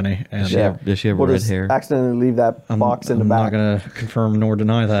you want any? And does she have red hair? Accidentally leave that box in the back. I'm not going to confirm nor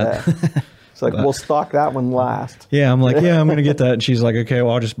deny that. Yeah. It's like, we'll stock that one last. Yeah, I'm like, I'm going to get that. And she's like, okay,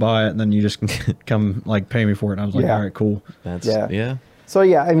 well, I'll just buy it. And then you just come like pay me for it. And I was like, all right, cool. So,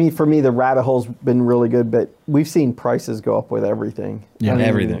 I mean, for me, the rabbit hole's been really good, but we've seen prices go up with everything. Yeah,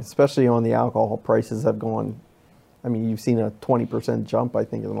 everything. Especially on the alcohol, prices have gone. I mean, you've seen a 20% jump, I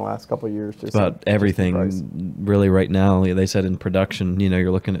think, in the last couple of years. Just about everything, really, right now. They said in production,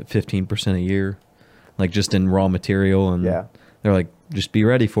 you're looking at 15% a year, like just in raw material. And they're like, just be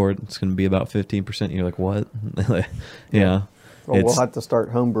ready for it. It's going to be about 15%. And you're like, what? Well, we'll have to start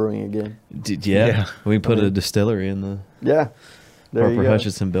home brewing again. We put a distillery in the Harper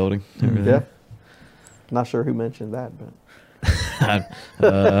Hutchinson building. Yeah. Not sure who mentioned that, but. I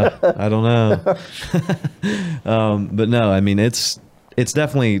don't know. But no, I mean, it's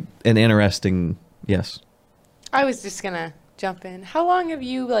definitely an interesting, yes. I was just going to jump in. How long have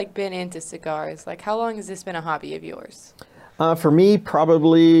you been into cigars? How long has this been a hobby of yours? For me,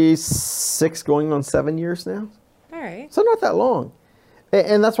 probably 6 going on 7 years now. All right. So not that long.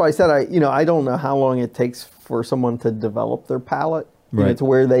 And that's why I said, I don't know how long it takes for someone to develop their palate to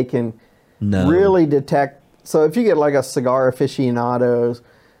where they can really detect. So if you get like a Cigar Aficionados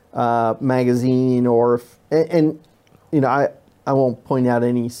magazine, I won't point out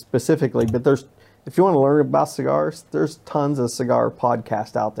any specifically, but if you want to learn about cigars, there's tons of cigar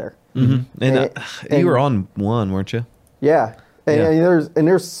podcasts out there. Mm-hmm. And you were on one, weren't you? Yeah. And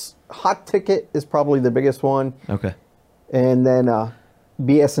there's Hot Ticket is probably the biggest one. Okay. And then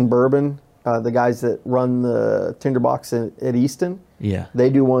BS and Bourbon, the guys that run the Tinderbox at Easton. Yeah. They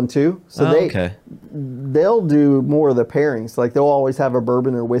do one too. So they'll do more of the pairings. Like they'll always have a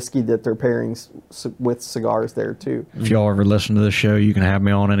bourbon or whiskey that they're pairing with cigars there too. If y'all ever listen to the show, you can have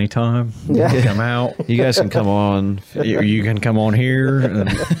me on anytime. Yeah. Come out. You guys can come on. You can come on here, and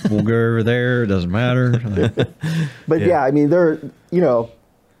we'll go over there. It doesn't matter. But yeah, I mean,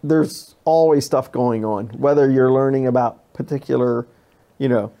 there's always stuff going on. Whether you're learning about particular,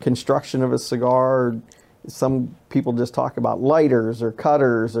 construction of a cigar. Or some people just talk about lighters or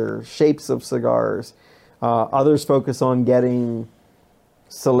cutters or shapes of cigars. Others focus on getting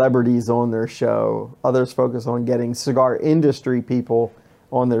celebrities on their show. Others focus on getting cigar industry people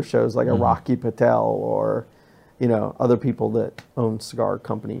on their shows, like a Rocky Patel or, other people that own cigar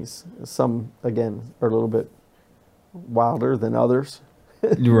companies. Some, again, are a little bit wilder than others.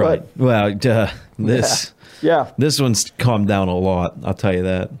 Right. Well, this one's calmed down a lot. I'll tell you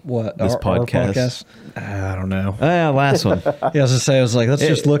that. What? This Our podcast? I don't know. Last one. Yeah, I was I was like, let's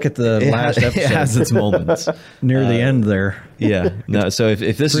just look at the last episode. It has its moments. Near the end there. Yeah. No. So if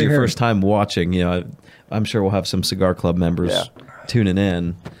this is your first time watching, I'm sure we'll have some Cigar Club members tuning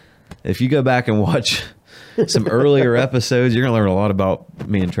in. If you go back and watch some earlier episodes, you're gonna learn a lot about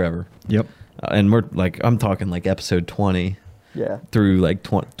me and Trevor. Yep. And we're I'm talking like episode 20. Yeah. Through like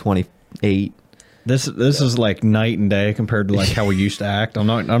 28. This is like night and day compared to like how we used to act. I'm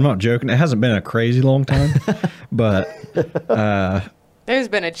not joking. It hasn't been a crazy long time, but there's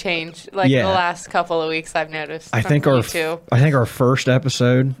been a change the last couple of weeks I've noticed. I think our first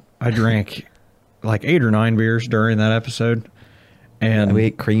episode, I drank like 8 or 9 beers during that episode, and we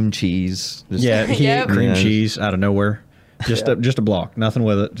ate cream cheese. He ate cream cheese out of nowhere, just a block, nothing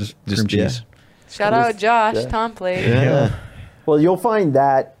with it, just cream cheese. Shout out Josh Tom played. Yeah. Well, you'll find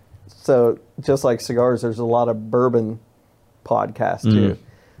that. So just like cigars, there's a lot of bourbon podcasts too.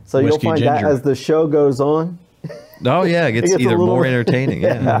 So Whiskey you'll find ginger. that as the show goes on. Oh yeah, it gets either more entertaining.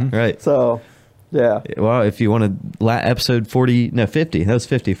 Yeah, right. So, yeah. Well, if you want to, episode 50. That was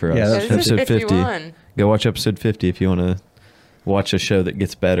 50 for us. Yeah, that's episode 50. Go watch episode 50 if you want to watch a show that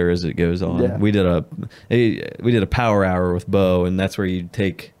gets better as it goes on. Yeah. We did a power hour with Bo, and that's where you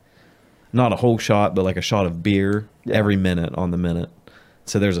take not a whole shot, but like a shot of beer every minute on the minute.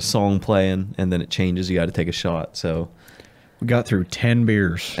 So there's a song playing, and then it changes. You got to take a shot. So we got through 10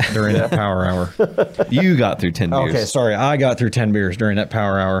 beers during that power hour. You got through 10 beers. Okay, sorry. I got through 10 beers during that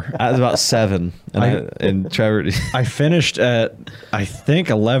power hour. I was about 7. And Trevor... I finished at, I think,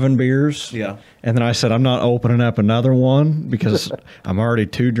 11 beers. Yeah. And then I said, I'm not opening up another one because I'm already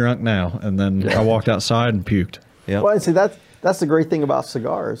too drunk now. And then I walked outside and puked. Yeah. Well, see, that's the great thing about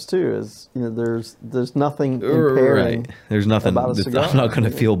cigars too. Is there's nothing impairing. Right. There's nothing. About a cigar. I'm not going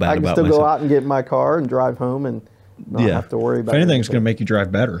to feel bad about I can still myself. go out and get in my car and drive home and not have to worry about. If anything's going to make you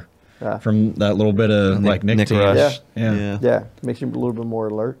drive better from that little bit of nicotine. Rush. Yeah. Makes you a little bit more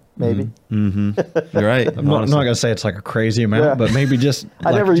alert, maybe. Mm-hmm. You're right. I'm not going to say it's like a crazy amount, but maybe just.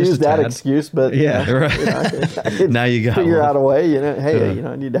 I never used that excuse, but right. I could now you got figure out a way. Hey,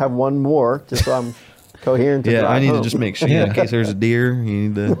 I need to have one more just so I'm coherent. I need to just make sure in case there's a deer. You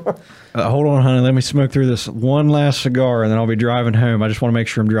need to. Hold on, honey. Let me smoke through this one last cigar, and then I'll be driving home. I just want to make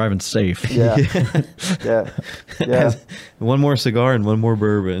sure I'm driving safe. Yeah. One more cigar and one more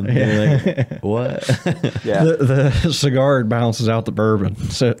bourbon. You're like, what? Yeah. The cigar balances out the bourbon,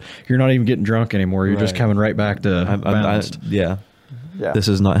 so you're not even getting drunk anymore. You're just coming right back to balanced. Yeah. This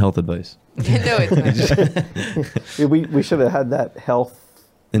is not health advice. No, it's not. We should have had that health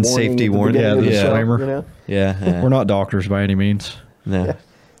and safety warning. Disclaimer. Yeah. We're not doctors by any means. No. Yeah.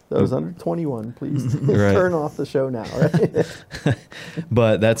 Those under 21, please turn off the show now. Right?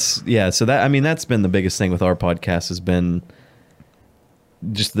 But that's so that's been the biggest thing with our podcast has been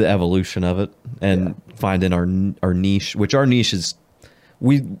just the evolution of it and finding our niche, which our niche is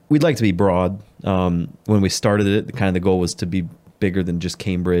we'd like to be broad. When we started it, kind of the goal was to be bigger than just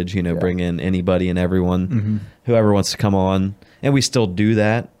Cambridge, bring in anybody and everyone, whoever wants to come on. And we still do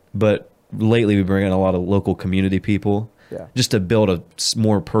that, but lately we bring in a lot of local community people. Yeah. Just to build a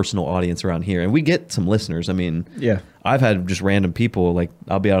more personal audience around here. And we get some listeners. I mean, I've had just random people, like,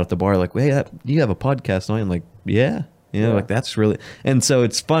 I'll be out at the bar, like, hey, you have a podcast, don't you? I'm like, yeah. Like, that's really... And so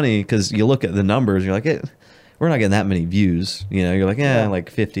it's funny, because you look at the numbers, you're like, hey, we're not getting that many views. You're like, like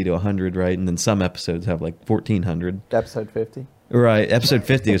 50 to 100, right? And then some episodes have, like, 1,400. Episode 50. Right. Episode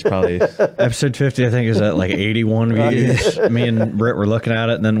 50 is probably... Episode 50, I think, is at like 81 views. Me and Britt were looking at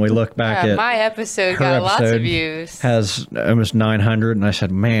it, and then we looked back at... My episode got lots of views. Has almost 900, and I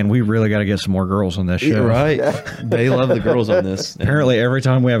said, man, we really got to get some more girls on this show. Right. They love the girls on this. Apparently, every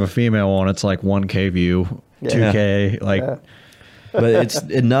time we have a female on, it's like 1K view, 2K. but it's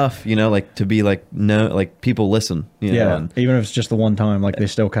enough, you know, like to be like, no, like people listen, you know, and, even if it's just the one time, like they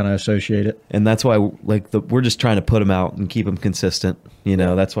still kind of associate it. And that's why like we're just trying to put them out and keep them consistent. You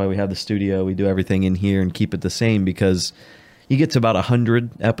know, that's why we have the studio. We do everything in here and keep it the same, because you get to about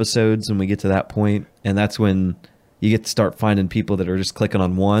 100 episodes and we get to that point, and that's when you get to start finding people that are just clicking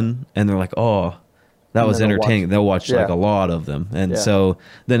on one and they're like, oh, that was entertaining. They'll watch like a lot of them. And so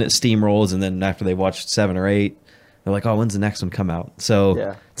then it steamrolls, and then after they watched 7 or 8, they're like, oh, when's the next one come out?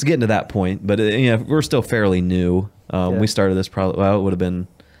 So it's getting to that point, but you know, we're still fairly new. We started this probably, well, it would have been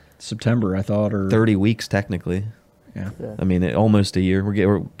September, I thought, or 30 weeks technically. Yeah. I mean, almost a year.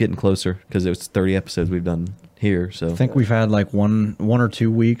 We're getting closer, because it was 30 episodes we've done here. So I think we've had like one or 2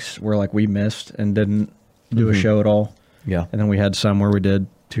 weeks where like we missed and didn't do a show at all. Yeah. And then we had some where we did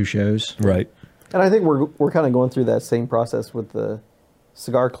 2 shows. Right. And I think we're kind of going through that same process with the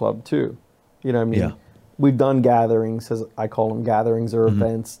Cigar Club too. You know what I mean? Yeah. We've done gatherings, as I call them, gatherings or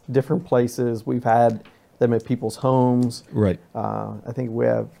events, different places. We've had them at people's homes. Right. I think we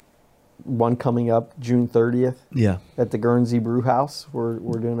have one coming up June 30th. Yeah. At the Guernsey Brew House. We're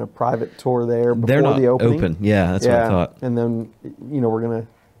doing a private tour there before They're not the opening. open. Yeah, that's what I thought. And then, you know, we're going to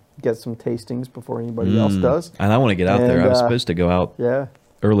get some tastings before anybody else does. And I want to get out there. I was supposed to go out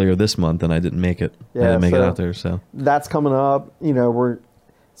earlier this month, and I didn't make it. I didn't make it out there, so. That's coming up. You know,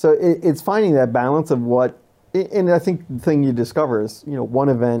 it's finding that balance of what, and I think the thing you discover is, you know, one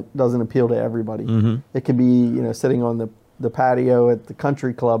event doesn't appeal to everybody. It could be, you know, sitting on the patio at the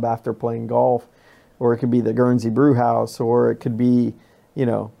country club after playing golf, or it could be the Guernsey Brew House, or it could be, you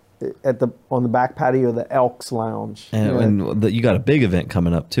know, on the back patio of the Elks Lounge. And you got a big event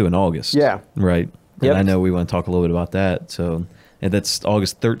coming up too in August. Yeah. Right. And I know we want to talk a little bit about that. So, and that's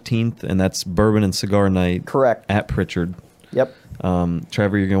August 13th, and that's Bourbon and Cigar Night. Correct. At Pritchard. Yep.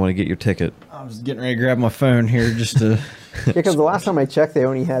 Trevor, you're going to want to get your ticket. I was getting ready to grab my phone here just to... because the last time I checked, they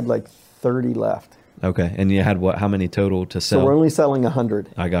only had like 30 left. Okay. And you had what? How many total to sell? So we're only selling 100.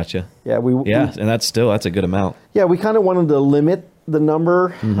 I gotcha. Yeah. And that's a good amount. Yeah. We kind of wanted to limit the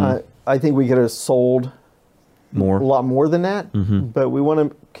number. I think we could have sold a lot more than that, but we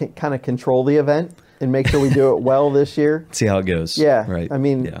want to kind of control the event and make sure we do it well this year. See how it goes. Yeah. Right. I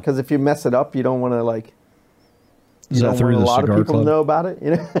mean, because if you mess it up, you don't want to like... Is that through the Cigar Club? A lot of people know about it,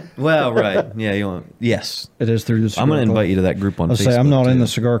 you know? Well, right. Yeah, you want... Yes. It is through the Cigar Club. I'm going to invite you to that group on Facebook. I'm not in the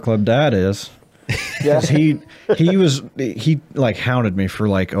Cigar Club. Dad is. Yeah. he like hounded me for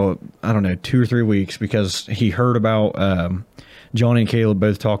like, I don't know, 2 or 3 weeks, because he heard about Johnny and Caleb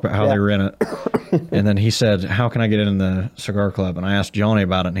both talk about how they were in it. And then he said, how can I get in the Cigar Club? And I asked Johnny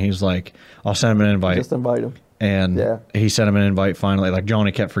about it, and he's like, I'll send him an invite. Just invite him. And he sent him an invite finally. Like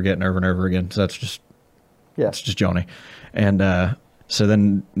Johnny kept forgetting over and over again. So that's just... it's just Johnny. And so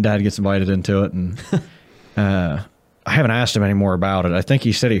then Dad gets invited into it, and I haven't asked him any more about it. I think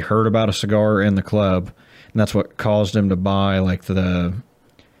he said he heard about a cigar in the club, and that's what caused him to buy like the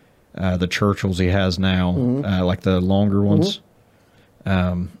Churchills he has now, like the longer ones,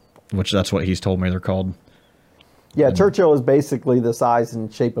 which that's what he's told me they're called. Yeah, Churchill is basically the size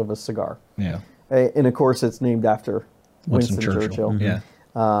and shape of a cigar. Yeah. And of course, it's named after Winston Churchill. Yeah.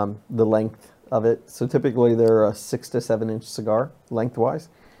 The length of it. So typically they're a 6 to 7 inch cigar lengthwise.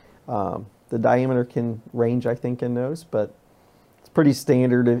 The diameter can range, I think, in those, but it's pretty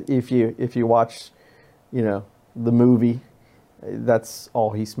standard. If you watch, you know, the movie, that's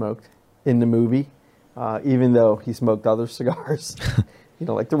all he smoked in the movie, even though he smoked other cigars, you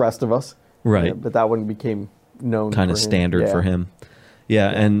know, like the rest of us. Right. Yeah, but that one became known kind of standard for him. Yeah,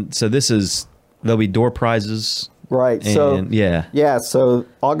 and so there'll be door prizes. Right. So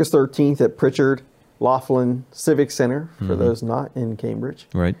August 13th at Pritchard Laughlin Civic Center, for those not in Cambridge.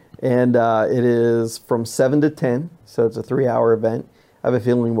 Right. And it is from 7 to 10, so it's a 3-hour event. I have a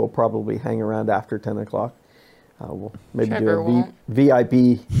feeling we'll probably hang around after 10 o'clock. We'll maybe Trevor do a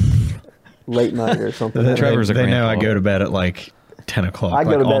VIP late night or something. Trevor's they know I go to bed at like 10 o'clock. I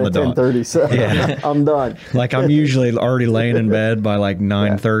go to bed at 10:30, so I'm done. Like I'm usually already laying in bed by like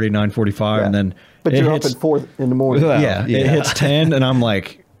 9:30, 9:45, and then... But you're up at 4 in the morning. It hits 10, and I'm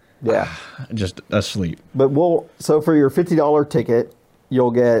like... just asleep. But so for your $50 ticket,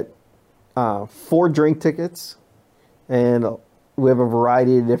 you'll get 4 drink tickets, and we have a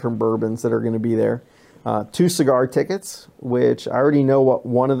variety of different bourbons that are going to be there. 2 cigar tickets, which I already know what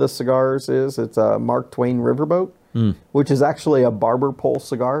one of the cigars is. It's a Mark Twain Riverboat, which is actually a barber pole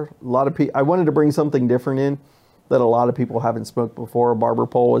cigar. A lot of people. I wanted to bring something different in that a lot of people haven't smoked before. A barber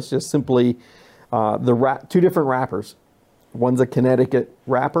pole is just simply 2 different wrappers. One's a Connecticut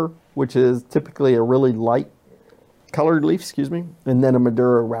wrapper, which is typically a really light colored leaf, and then a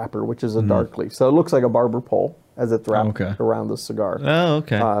Maduro wrapper, which is a dark leaf. So it looks like a barber pole. as it's wrapped around the cigar. Oh,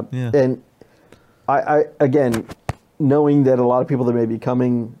 okay. Yeah. And I again, knowing that a lot of people that may be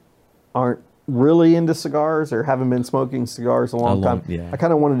coming aren't really into cigars or haven't been smoking cigars a long time. Yeah. I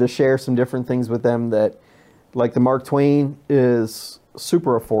kind of wanted to share some different things with them that, like the Mark Twain is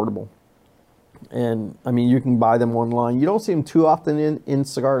super affordable. And I mean, you can buy them online. You don't see them too often in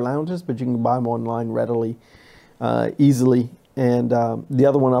cigar lounges, but you can buy them online readily, easily. And the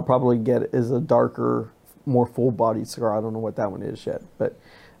other one I'll probably get is a darker, more full-bodied cigar. I don't know what that one is yet. But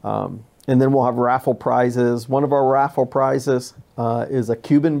and then we'll have raffle prizes. One of our raffle prizes is a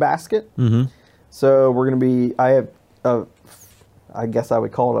Cuban basket. Mm-hmm. So we're going to be, I guess I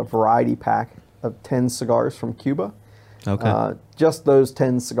would call it a variety pack of 10 cigars from Cuba. Okay. Just those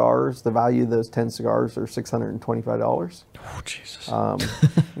 10 cigars, the value of those 10 cigars are $625. Oh, Jesus.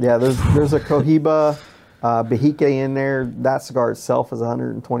 Yeah, there's a Cohiba Behike in there. That cigar itself is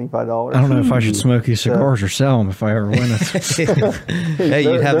 $125. I don't know if I should smoke these cigars or sell them if I ever win it. Hey,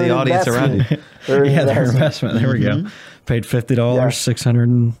 you have the audience around you. Their investment. There we go. Paid $50, yeah.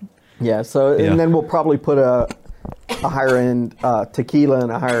 600. Yeah, so, and then we'll probably put a higher end tequila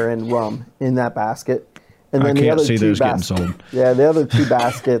and a higher end rum in that basket. And then I can't see those getting sold. Yeah, the other two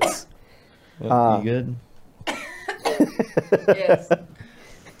baskets. You good? Yes.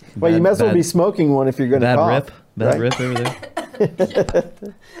 Well, you might as well be smoking one if you're going to cough. Bad rip over there.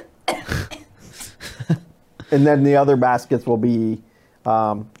 And then the other baskets will be,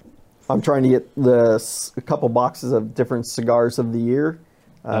 I'm trying to get a couple boxes of different cigars of the year.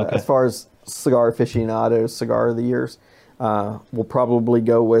 As far as cigar aficionados, cigar of the years, we'll probably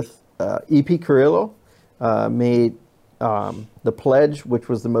go with E.P. Carrillo. Made the Pledge, which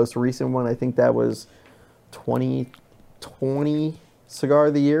was the most recent one. I think that was 2020 Cigar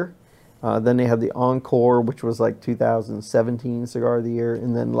of the Year. Then they have the Encore, which was like 2017 Cigar of the Year.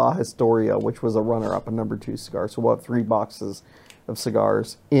 And then La Historia, which was a runner-up, a number 2 cigar. So we'll have 3 boxes of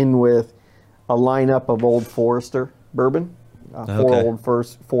cigars in with a lineup of Old Forester bourbon. 4 Old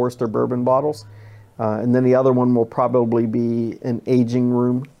Forester bourbon bottles. And then the other one will probably be an Aging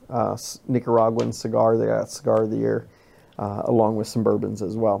Room Nicaraguan cigar. They got Cigar of the Year, along with some bourbons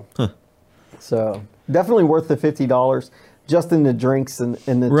as well. Huh. So definitely worth the $50 just in the drinks and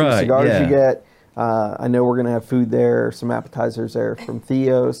the 2 cigars you get. I know we're going to have food there, some appetizers there from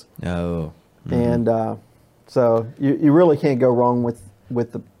Theo's. Oh. Mm-hmm. And so you really can't go wrong with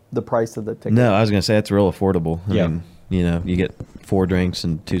the price of the ticket. No, I was going to say it's real affordable. I mean, you know, you get 4 drinks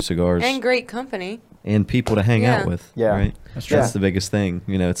and 2 cigars. And great company. And people to hang out with, right? That's true. That's the biggest thing.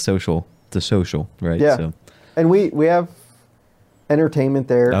 You know, it's social. It's a social, right? Yeah. So. And we have entertainment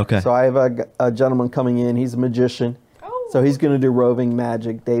there. Okay. So I have a gentleman coming in. He's a magician. Oh. So he's going to do roving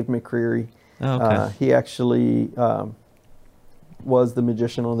magic. Dave McCreary. Oh, okay. He actually was the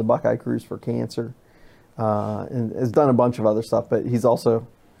magician on the Buckeye Cruise for Cancer, and has done a bunch of other stuff. But he's also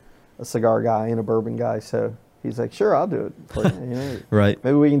a cigar guy and a bourbon guy. So he's like, sure, I'll do it for you. You know, right.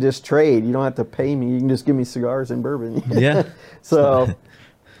 Maybe we can just trade. You don't have to pay me. You can just give me cigars and bourbon. Yeah. So,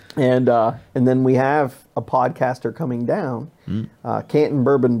 and then we have a podcaster coming down, Canton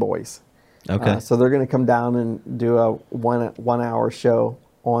Bourbon Boys. Okay. So they're going to come down and do a one hour show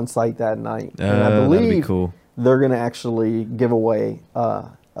on site that night. And I believe they're going to actually give away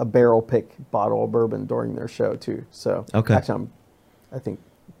a barrel pick bottle of bourbon during their show too. So actually, I think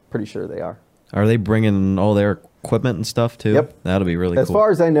pretty sure they are. Are they bringing all their equipment and stuff too? Yep. That'll be really cool. As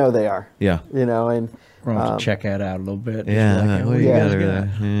far as I know, they are. Yeah. You know, and we're going to have to check that out a little bit. Yeah. What do you got over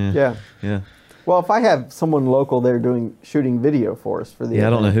there? Yeah. Well, if I have someone local there shooting video for us for the event, I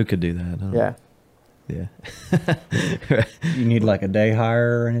don't know who could do that. Yeah. You need like a day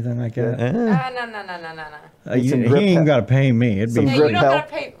hire or anything like that? No. He ain't got to pay me. It'd be you don't got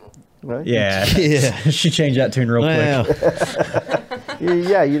to pay. Right? Yeah. She changed that tune real quick.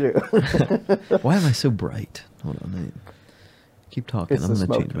 Yeah, you do. Why am I so bright? Hold on. Keep talking. It's I'm going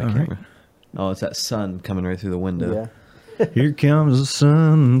to change my camera. Right. Oh, it's that sun coming right through the window. Yeah. Here comes the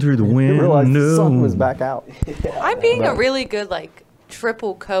sun through the window. I realized the sun was back out. I'm being a really good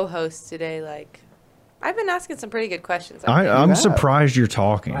triple co-host today. I've been asking some pretty good questions. I'm surprised you're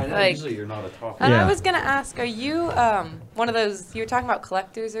talking. I know, usually you're not a talker. And I was going to ask, are you one of those, you were talking about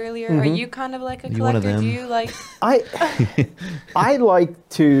collectors earlier. Mm-hmm. Are you kind of like a collector? One of them? Do you like? I like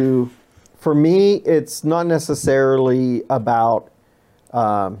to, for me, it's not necessarily about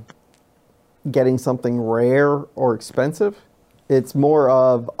getting something rare or expensive. It's more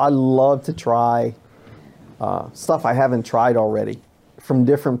of, I love to try stuff I haven't tried already from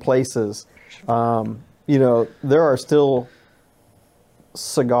different places. You know, there are still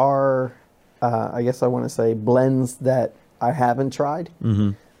cigar, I guess I want to say blends that I haven't tried.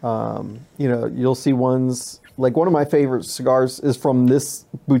 Mm-hmm. You know, you'll see ones like one of my favorite cigars is from this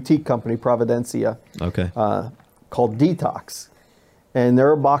boutique company, Providencia. Okay. Called Detox, and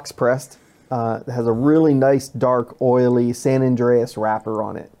they're a box pressed. It has a really nice, dark, oily San Andreas wrapper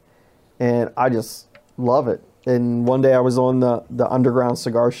on it, and I just love it. And one day I was on the Underground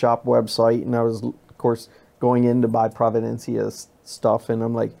Cigar Shop website, and I was, of course, going in to buy Providencia's stuff, and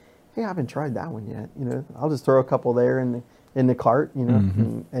I'm like, hey, I haven't tried that one yet. You know, I'll just throw a couple there in the cart, you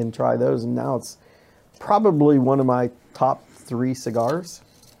know, and try those. And now it's probably one of my top 3 cigars.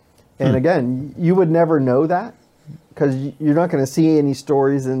 And again, you would never know that, because you're not going to see any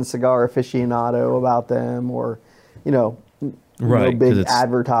stories in Cigar Aficionado about them, or, you know, no big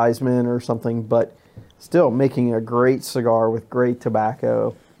advertisement or something. But still, making a great cigar with great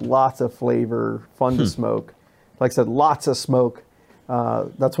tobacco, lots of flavor, fun to smoke. Like I said, lots of smoke.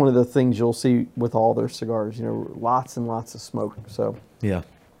 That's one of the things you'll see with all their cigars. You know, lots and lots of smoke. So yeah.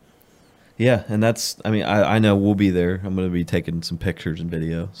 And that's, I mean, I know we'll be there. I'm going to be taking some pictures and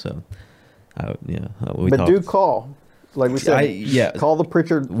video. So, but do call. Like we said, call the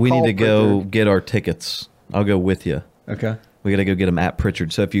Pritchard. We need to go get our tickets. I'll go with you. Okay. We got to go get them at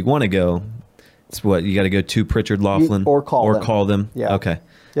Pritchard. So if you want to go, it's what, you got to go to Pritchard Laughlin or call them. Yeah. Okay.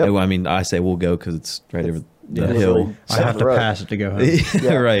 Yep. I mean, I say we'll go because it's right over the hill. I have to pass it to go home.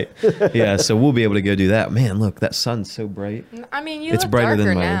 Right. Yeah. So we'll be able to go do that. Man, look, that sun's so bright. I mean, it's look brighter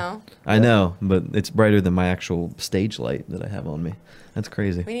than now. I know, but it's brighter than my actual stage light that I have on me. That's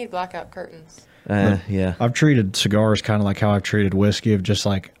crazy. We need blackout curtains. Yeah. I've treated cigars kind of like how I've treated whiskey, of just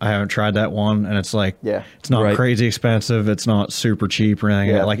like, I haven't tried that one, and it's like, it's not crazy expensive, it's not super cheap or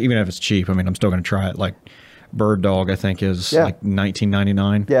anything. Like, even if it's cheap, I mean, I'm still going to try it. Like Bird Dog, I think, is like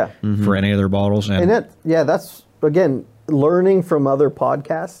 $19.99 for any of their bottles. And that's, again, learning from other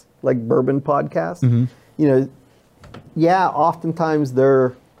podcasts, like bourbon podcasts. You know, oftentimes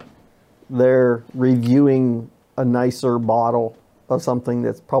they're reviewing a nicer bottle of something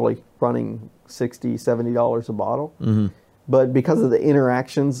that's probably running $60, $70 a bottle. But because of the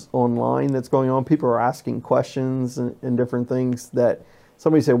interactions online that's going on, people are asking questions and different things, that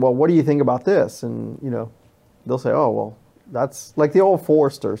somebody say, well, what do you think about this? And, you know, they'll say, oh, well, that's like the old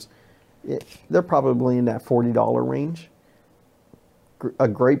Foresters. They're probably in that $40 range. A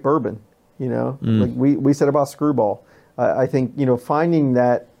great bourbon, you know, like we said about Screwball. I think, you know, finding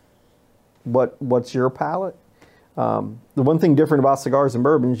that what's your palate. The one thing different about cigars and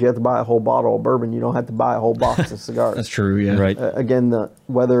bourbons, you have to buy a whole bottle of bourbon. You don't have to buy a whole box of cigars. That's true, yeah. Right. Again,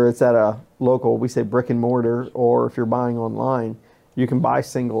 whether it's at a local, we say brick and mortar, or if you're buying online, you can buy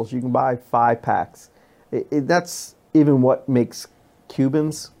singles, you can buy 5-packs. That's even what makes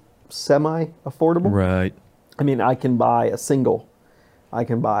Cubans semi-affordable. Right. I mean, I can buy a single. I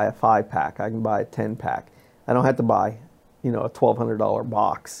can buy a 5-pack. I can buy a 10-pack. I don't have to buy, you know, a $1,200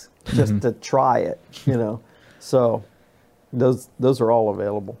 box just to try it, you know. So those are all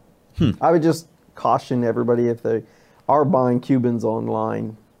available. I would just caution everybody, if they are buying Cubans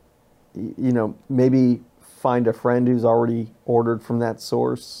online, you know, maybe find a friend who's already ordered from that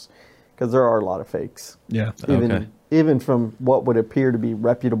source, because there are a lot of fakes. Yeah. Even from what would appear to be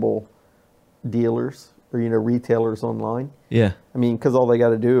reputable dealers or, you know, retailers online. Yeah. I mean, because all they got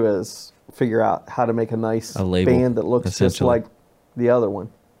to do is figure out how to make a nice band that looks just like the other one.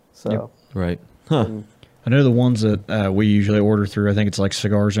 So. Right. Huh. I know the ones that we usually order through, I think it's like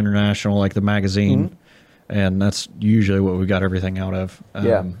Cigars International, like the magazine, and that's usually what we got everything out of.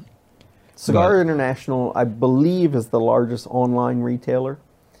 Cigar International, I believe, is the largest online retailer.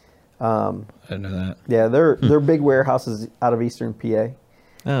 I didn't know that. Yeah, they're big warehouses out of Eastern PA.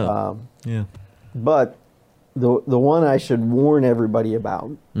 Oh, yeah. But the one I should warn everybody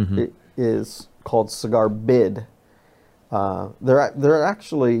about is called Cigar Bid. There are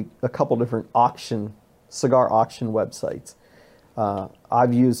actually a couple different cigar auction websites.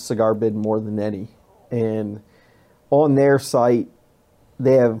 I've used Cigar Bid more than any, and on their site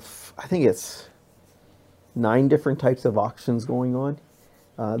they have, I think it's 9 different types of auctions going on.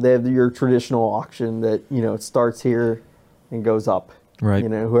 They have your traditional auction that, you know, it starts here and goes up. Right. You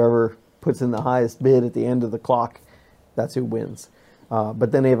know, whoever puts in the highest bid at the end of the clock, that's who wins.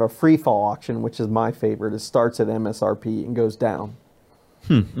 But then they have a free fall auction, which is my favorite. It starts at MSRP and goes down.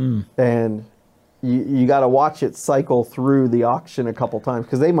 And you got to watch it cycle through the auction a couple times,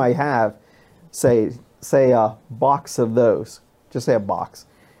 because they might have, say a box of those, just say a box,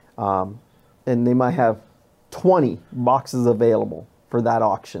 and they might have 20 boxes available for that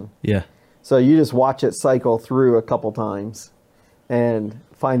auction. Yeah. So you just watch it cycle through a couple times and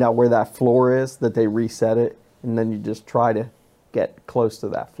find out where that floor is, that they reset it, and then you just try to get close to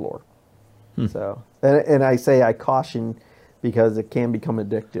that floor. So, and I caution because it can become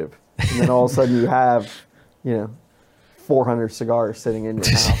addictive. And then all of a sudden you have, 400 cigars sitting in your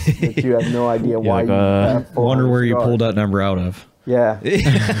house that you have no idea why you have 400 Wonder where cigars. you pulled that number out of. Yeah.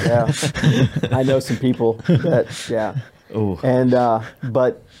 Yeah. I know some people that, yeah. Oh. And,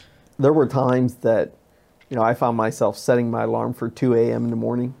 but there were times that, I found myself setting my alarm for 2 a.m. in the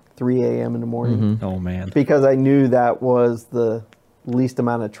morning, 3 a.m. in the morning. Oh, man. Because I knew that was the least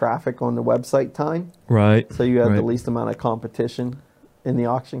amount of traffic on the website time. Right. So you have the least amount of competition in the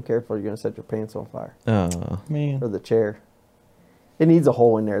auction. Careful, you're going to set your pants on fire. Oh, man. Or the chair. It needs a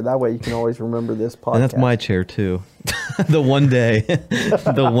hole in there. That way you can always remember this podcast. And that's my chair too. the one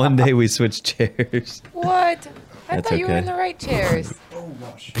day we switched chairs. What? I thought you were in the right chairs. Oh,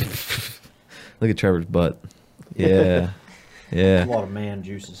 gosh. Look at Trevor's butt. Yeah. Yeah. A lot of man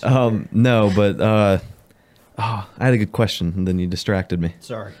juices. No, but I had a good question and then you distracted me.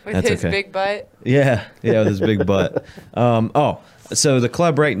 Sorry. With That's his okay. big butt? Yeah, with his big butt. So the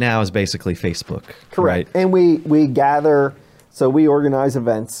club right now is basically Facebook. Correct. Right? And we gather, so we organize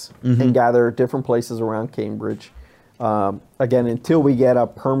events and gather at different places around Cambridge. Again, until we get a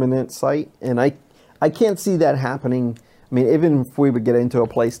permanent site. And I can't see that happening. I mean, even if we would get into a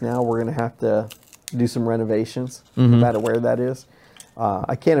place now, we're going to have to do some renovations, no matter where that is.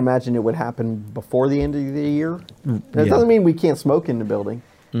 I can't imagine it would happen before the end of the year. That doesn't mean we can't smoke in the building.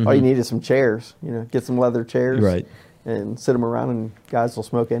 All you need is some chairs, get some leather chairs. Right. And sit them around and guys will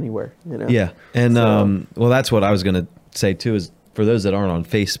smoke anywhere, Yeah. And, well, that's what I was going to say too, is for those that aren't on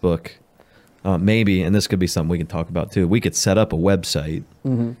Facebook, maybe, and this could be something we can talk about too, we could set up a website.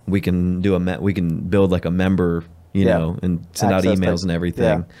 We can do we can build like a member, and send out emails and everything.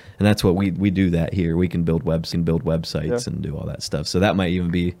 Yeah. And that's what we do that here. We can build websites and do all that stuff. So that might even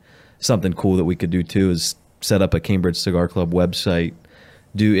be something cool that we could do too, is set up a Cambridge Cigar Club website.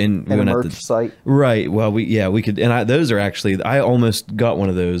 And a merch site. Right. Well, we could, and those are actually, I almost got one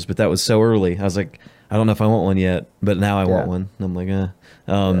of those, but that was so early. I was like, I don't know if I want one yet, but now I want one. And I'm like,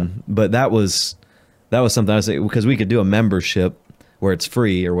 But that was something I was saying, because we could do a membership where it's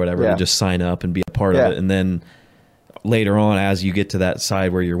free or whatever, and just sign up and be a part of it. And then later on, as you get to that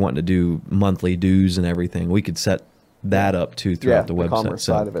side where you're wanting to do monthly dues and everything, we could set that up too throughout the website. Commerce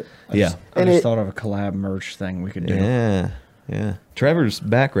side of it. I just thought of a collab merch thing we could do. Yeah. Yeah. Trevor's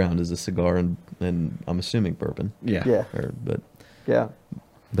background is a cigar and I'm assuming bourbon. Yeah. Yeah.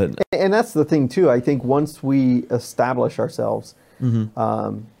 But and that's the thing too. I think once we establish ourselves,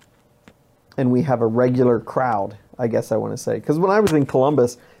 and we have a regular crowd, I guess I want to say, because when I was in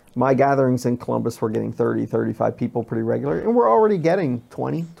Columbus, my gatherings in Columbus were getting 30, 35 people pretty regular, and we're already getting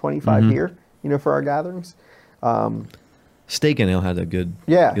 20, 25 here, for our gatherings. Steak and Ale had a good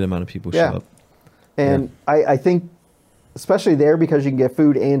amount of people show up. And I think, especially there, because you can get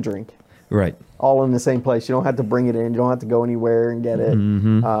food and drink. Right. All in the same place. You don't have to bring it in. You don't have to go anywhere and get it.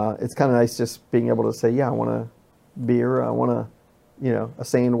 It's kind of nice just being able to say, I want a beer. I want a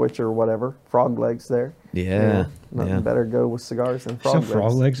sandwich or whatever. Frog legs there. Yeah. Nothing better go with cigars than frog legs.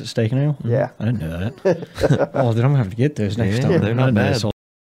 Frog legs at Steak and Ale? Yeah. I didn't know that. Oh, then I'm going to have to get those next time. They're not bad.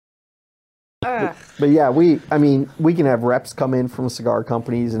 But yeah, we can have reps come in from cigar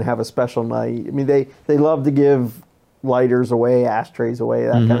companies and have a special night. I mean, they love to give lighters away, ashtrays away,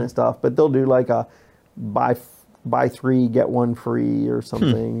 that kind of stuff. But they'll do like a buy 3 get 1 free or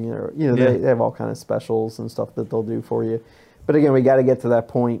something. Or, they have all kind of specials and stuff that they'll do for you. But again, we got to get to that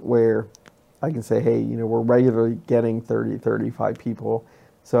point where I can say, hey, we're regularly getting 30, 35 people,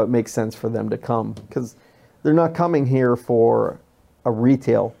 so it makes sense for them to come, because they're not coming here for a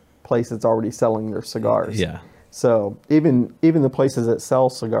retail place that's already selling their cigars. Yeah. So even the places that sell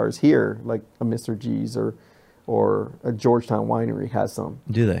cigars here, like a Mr. G's or a Georgetown Winery has some.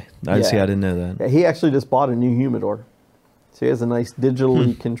 Do they? I didn't know that. Yeah, he actually just bought a new humidor. So he has a nice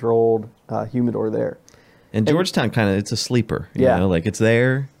digitally controlled humidor there. And Georgetown it's a sleeper. You know, like it's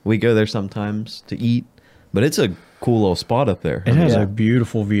there. We go there sometimes to eat, but it's a cool little spot up there. It has a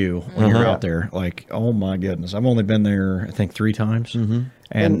beautiful view when you're out there. Like, oh my goodness. I've only been there, I think, 3 times.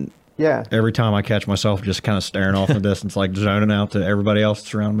 And every time I catch myself just kind of staring off in the distance, like zoning out to everybody else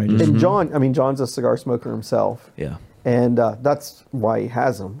that's around me. And John's a cigar smoker himself. Yeah. And that's why he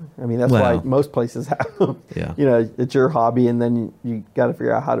has them. I mean, that's why most places have them. Yeah. It's your hobby, and then you got to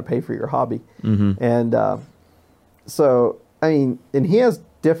figure out how to pay for your hobby. And so, I mean, and he has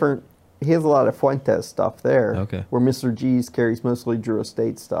a lot of Fuentes stuff there. Okay. Where Mr. G's carries mostly Drew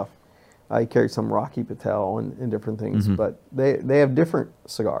Estate stuff. I carry some Rocky Patel and different things, but they have different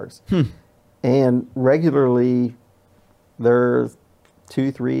cigars. And regularly, they're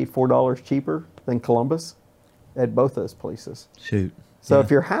 $2, $3, $4 cheaper than Columbus at both those places. Shoot. So if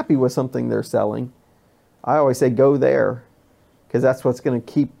you're happy with something they're selling, I always say go there because that's what's going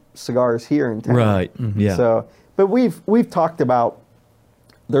to keep cigars here in town. Right. Mm-hmm. Yeah. So, but we've talked about,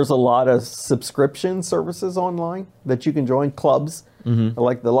 there's a lot of subscription services online that you can join, clubs,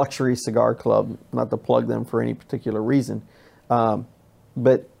 like the Luxury Cigar Club, not to plug them for any particular reason.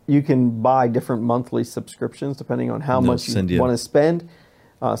 But you can buy different monthly subscriptions depending on how much you want to spend.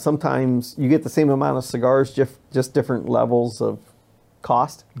 Sometimes you get the same amount of cigars, just different levels of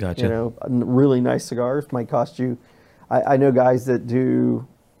cost. Gotcha. You know, really nice cigars might cost you. I know guys that do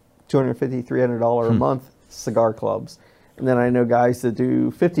 $250, $300 a month cigar clubs. And then I know guys that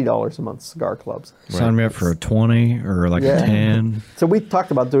do $50 a month cigar clubs. Sign me up for a 20 or like a 10. So we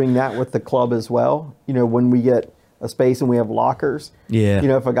talked about doing that with the club as well. You know, when we get a space and we have lockers. Yeah. You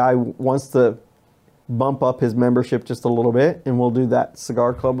know, if a guy wants to bump up his membership just a little bit, and we'll do that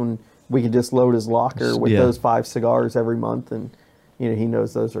cigar club, and we can just load his locker with those 5 cigars every month, and you know he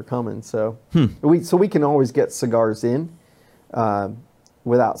knows those are coming. So we can always get cigars in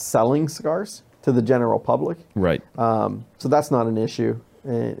without selling cigars to the general public. Right. So that's not an issue.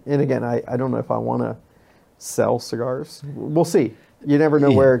 And again, I don't know if I want to sell cigars. We'll see. You never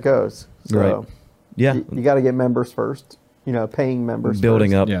know where it goes. So right. Yeah. You got to get members first. You know, paying members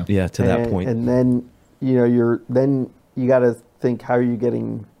building first. up. Yeah. To that point. And then you know then you got to think, how are you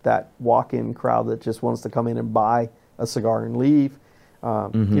getting that walk-in crowd that just wants to come in and buy a cigar and leave?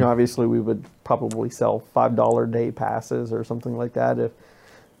 You know, obviously we would probably sell $5 day passes or something like that if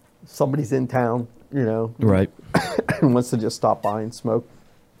somebody's in town, you know, right, and wants to just stop by and smoke.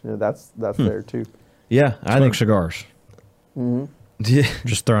 You know, that's there too. Yeah, I think cigars. Yeah,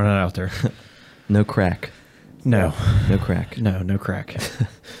 just throwing it out there. No crack. No crack. No crack.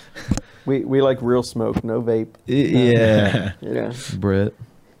 We like real smoke, no vape. Yeah. Yeah. Brett,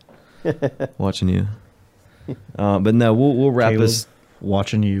 watching you. But no, we'll wrap Caleb, this.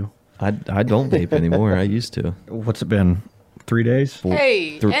 Watching you. I don't vape anymore. I used to. What's it been? 3 days?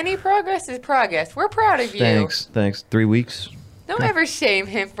 Hey, any progress is progress. We're proud of you. Thanks. 3 weeks. Don't ever shame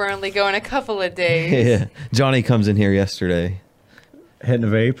him for only going a couple of days. Yeah. Johnny comes in here yesterday. Hitting a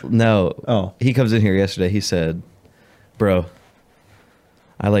vape? No. Oh. He comes in here yesterday. He said, bro,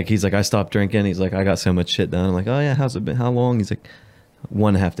 he's like, I stopped drinking. He's like, I got so much shit done. I'm like, oh yeah, how's it been? How long? He's like,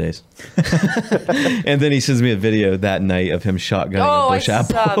 1.5 days. And then he sends me a video that night of him shotgunning a bush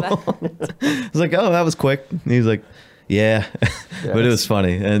apple. I was like, oh, that was quick. And he's like, yeah. But it was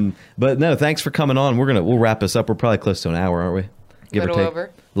funny. But no, thanks for coming on. We'll wrap this up. We're probably close to an hour, aren't we? Give or take. A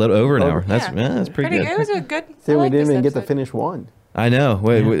little over an hour. That's pretty good. It was a good. See, we didn't even get to finish one. I know.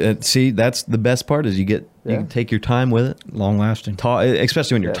 Wait, see, that's the best part is you can take your time with it. Long lasting.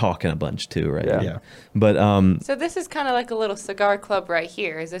 Especially when you're talking a bunch too, right? Yeah. But so this is kind of like a little cigar club right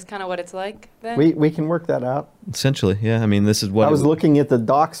here. Is this kind of what it's like then? We can work that out. Essentially, yeah. I mean, this is what I was looking at the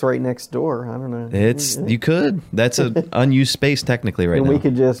docks right next door. I don't know. You could. That's an unused space technically right now. And we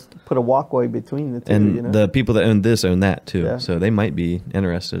could just put a walkway between the two. And you know? the people that own this own that too, so they might be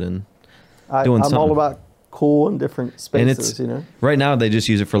interested in doing something. I'm all about cool and different spaces, and right now they just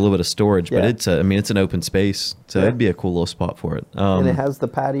use it for a little bit of storage, but it's an open space, so it'd be a cool little spot for it. And it has the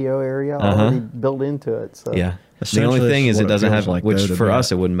patio area already built into it. So yeah, the only thing is it doesn't have which for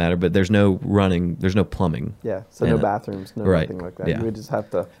us it wouldn't matter, but there's no plumbing. Yeah, so no bathrooms, nothing like that. You would just have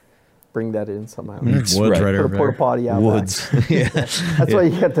to bring that in somehow. Woods right Put a porta potty out woods. Yeah, that's why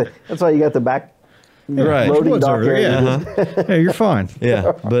you got the back. Right, loading dock area. Yeah, you're fine.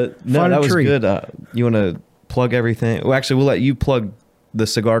 Yeah, but no, that was good. You want to plug everything? Well, actually, we'll let you plug the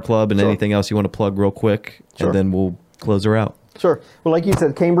cigar club and anything else you want to plug real quick, and then we'll close her out. Sure. Well, like you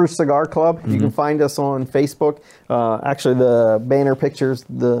said, Cambridge Cigar Club. You can find us on Facebook. Actually, the banner pictures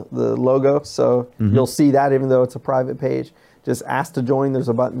the logo, so you'll see that even though it's a private page. Just ask to join. There's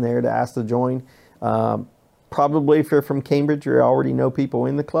a button there to ask to join. Probably if you're from Cambridge, you already know people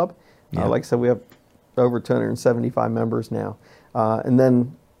in the club. Like I said, we have over 275 members now. And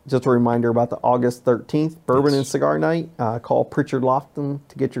then just a reminder about the August 13th Bourbon and Cigar Night. Call Pritchard Lofton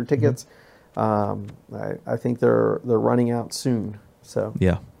to get your tickets. I think they're running out soon. So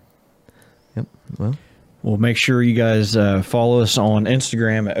yeah. Yep. Well, make sure you guys follow us on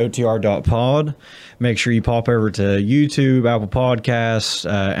Instagram at otr.pod. Make sure you pop over to YouTube, Apple Podcasts,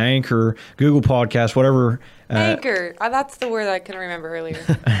 Anchor, Google Podcasts, whatever. Anchor. That's the word I couldn't remember earlier.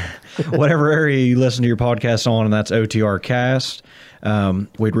 Whatever area you listen to your podcast on, and that's OTR Cast.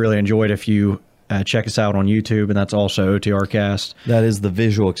 We'd really enjoy it if you check us out on YouTube, and that's also OTR Cast. That is the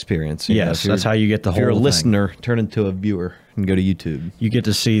visual experience. Yes, that's how you get the whole thing. If you're a listener, turn into a viewer and go to YouTube. You get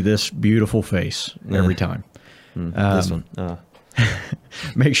to see this beautiful face every time. This one.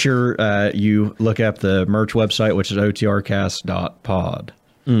 Make sure you look up the merch website, which is otrcast.pod.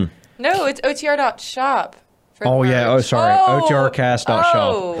 No, it's otr.shop. Oh, yeah. Oh, sorry. OTRcast.shop.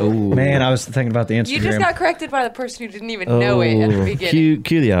 Oh. Man, I was thinking about the Instagram. You just got corrected by the person who didn't even know it at the beginning.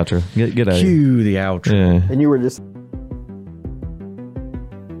 Cue the outro. Get out of here. Cue the outro. Yeah. And you were just...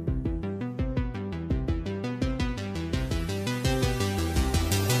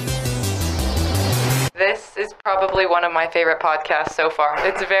 This is probably one of my favorite podcasts so far.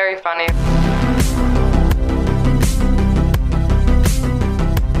 It's very funny.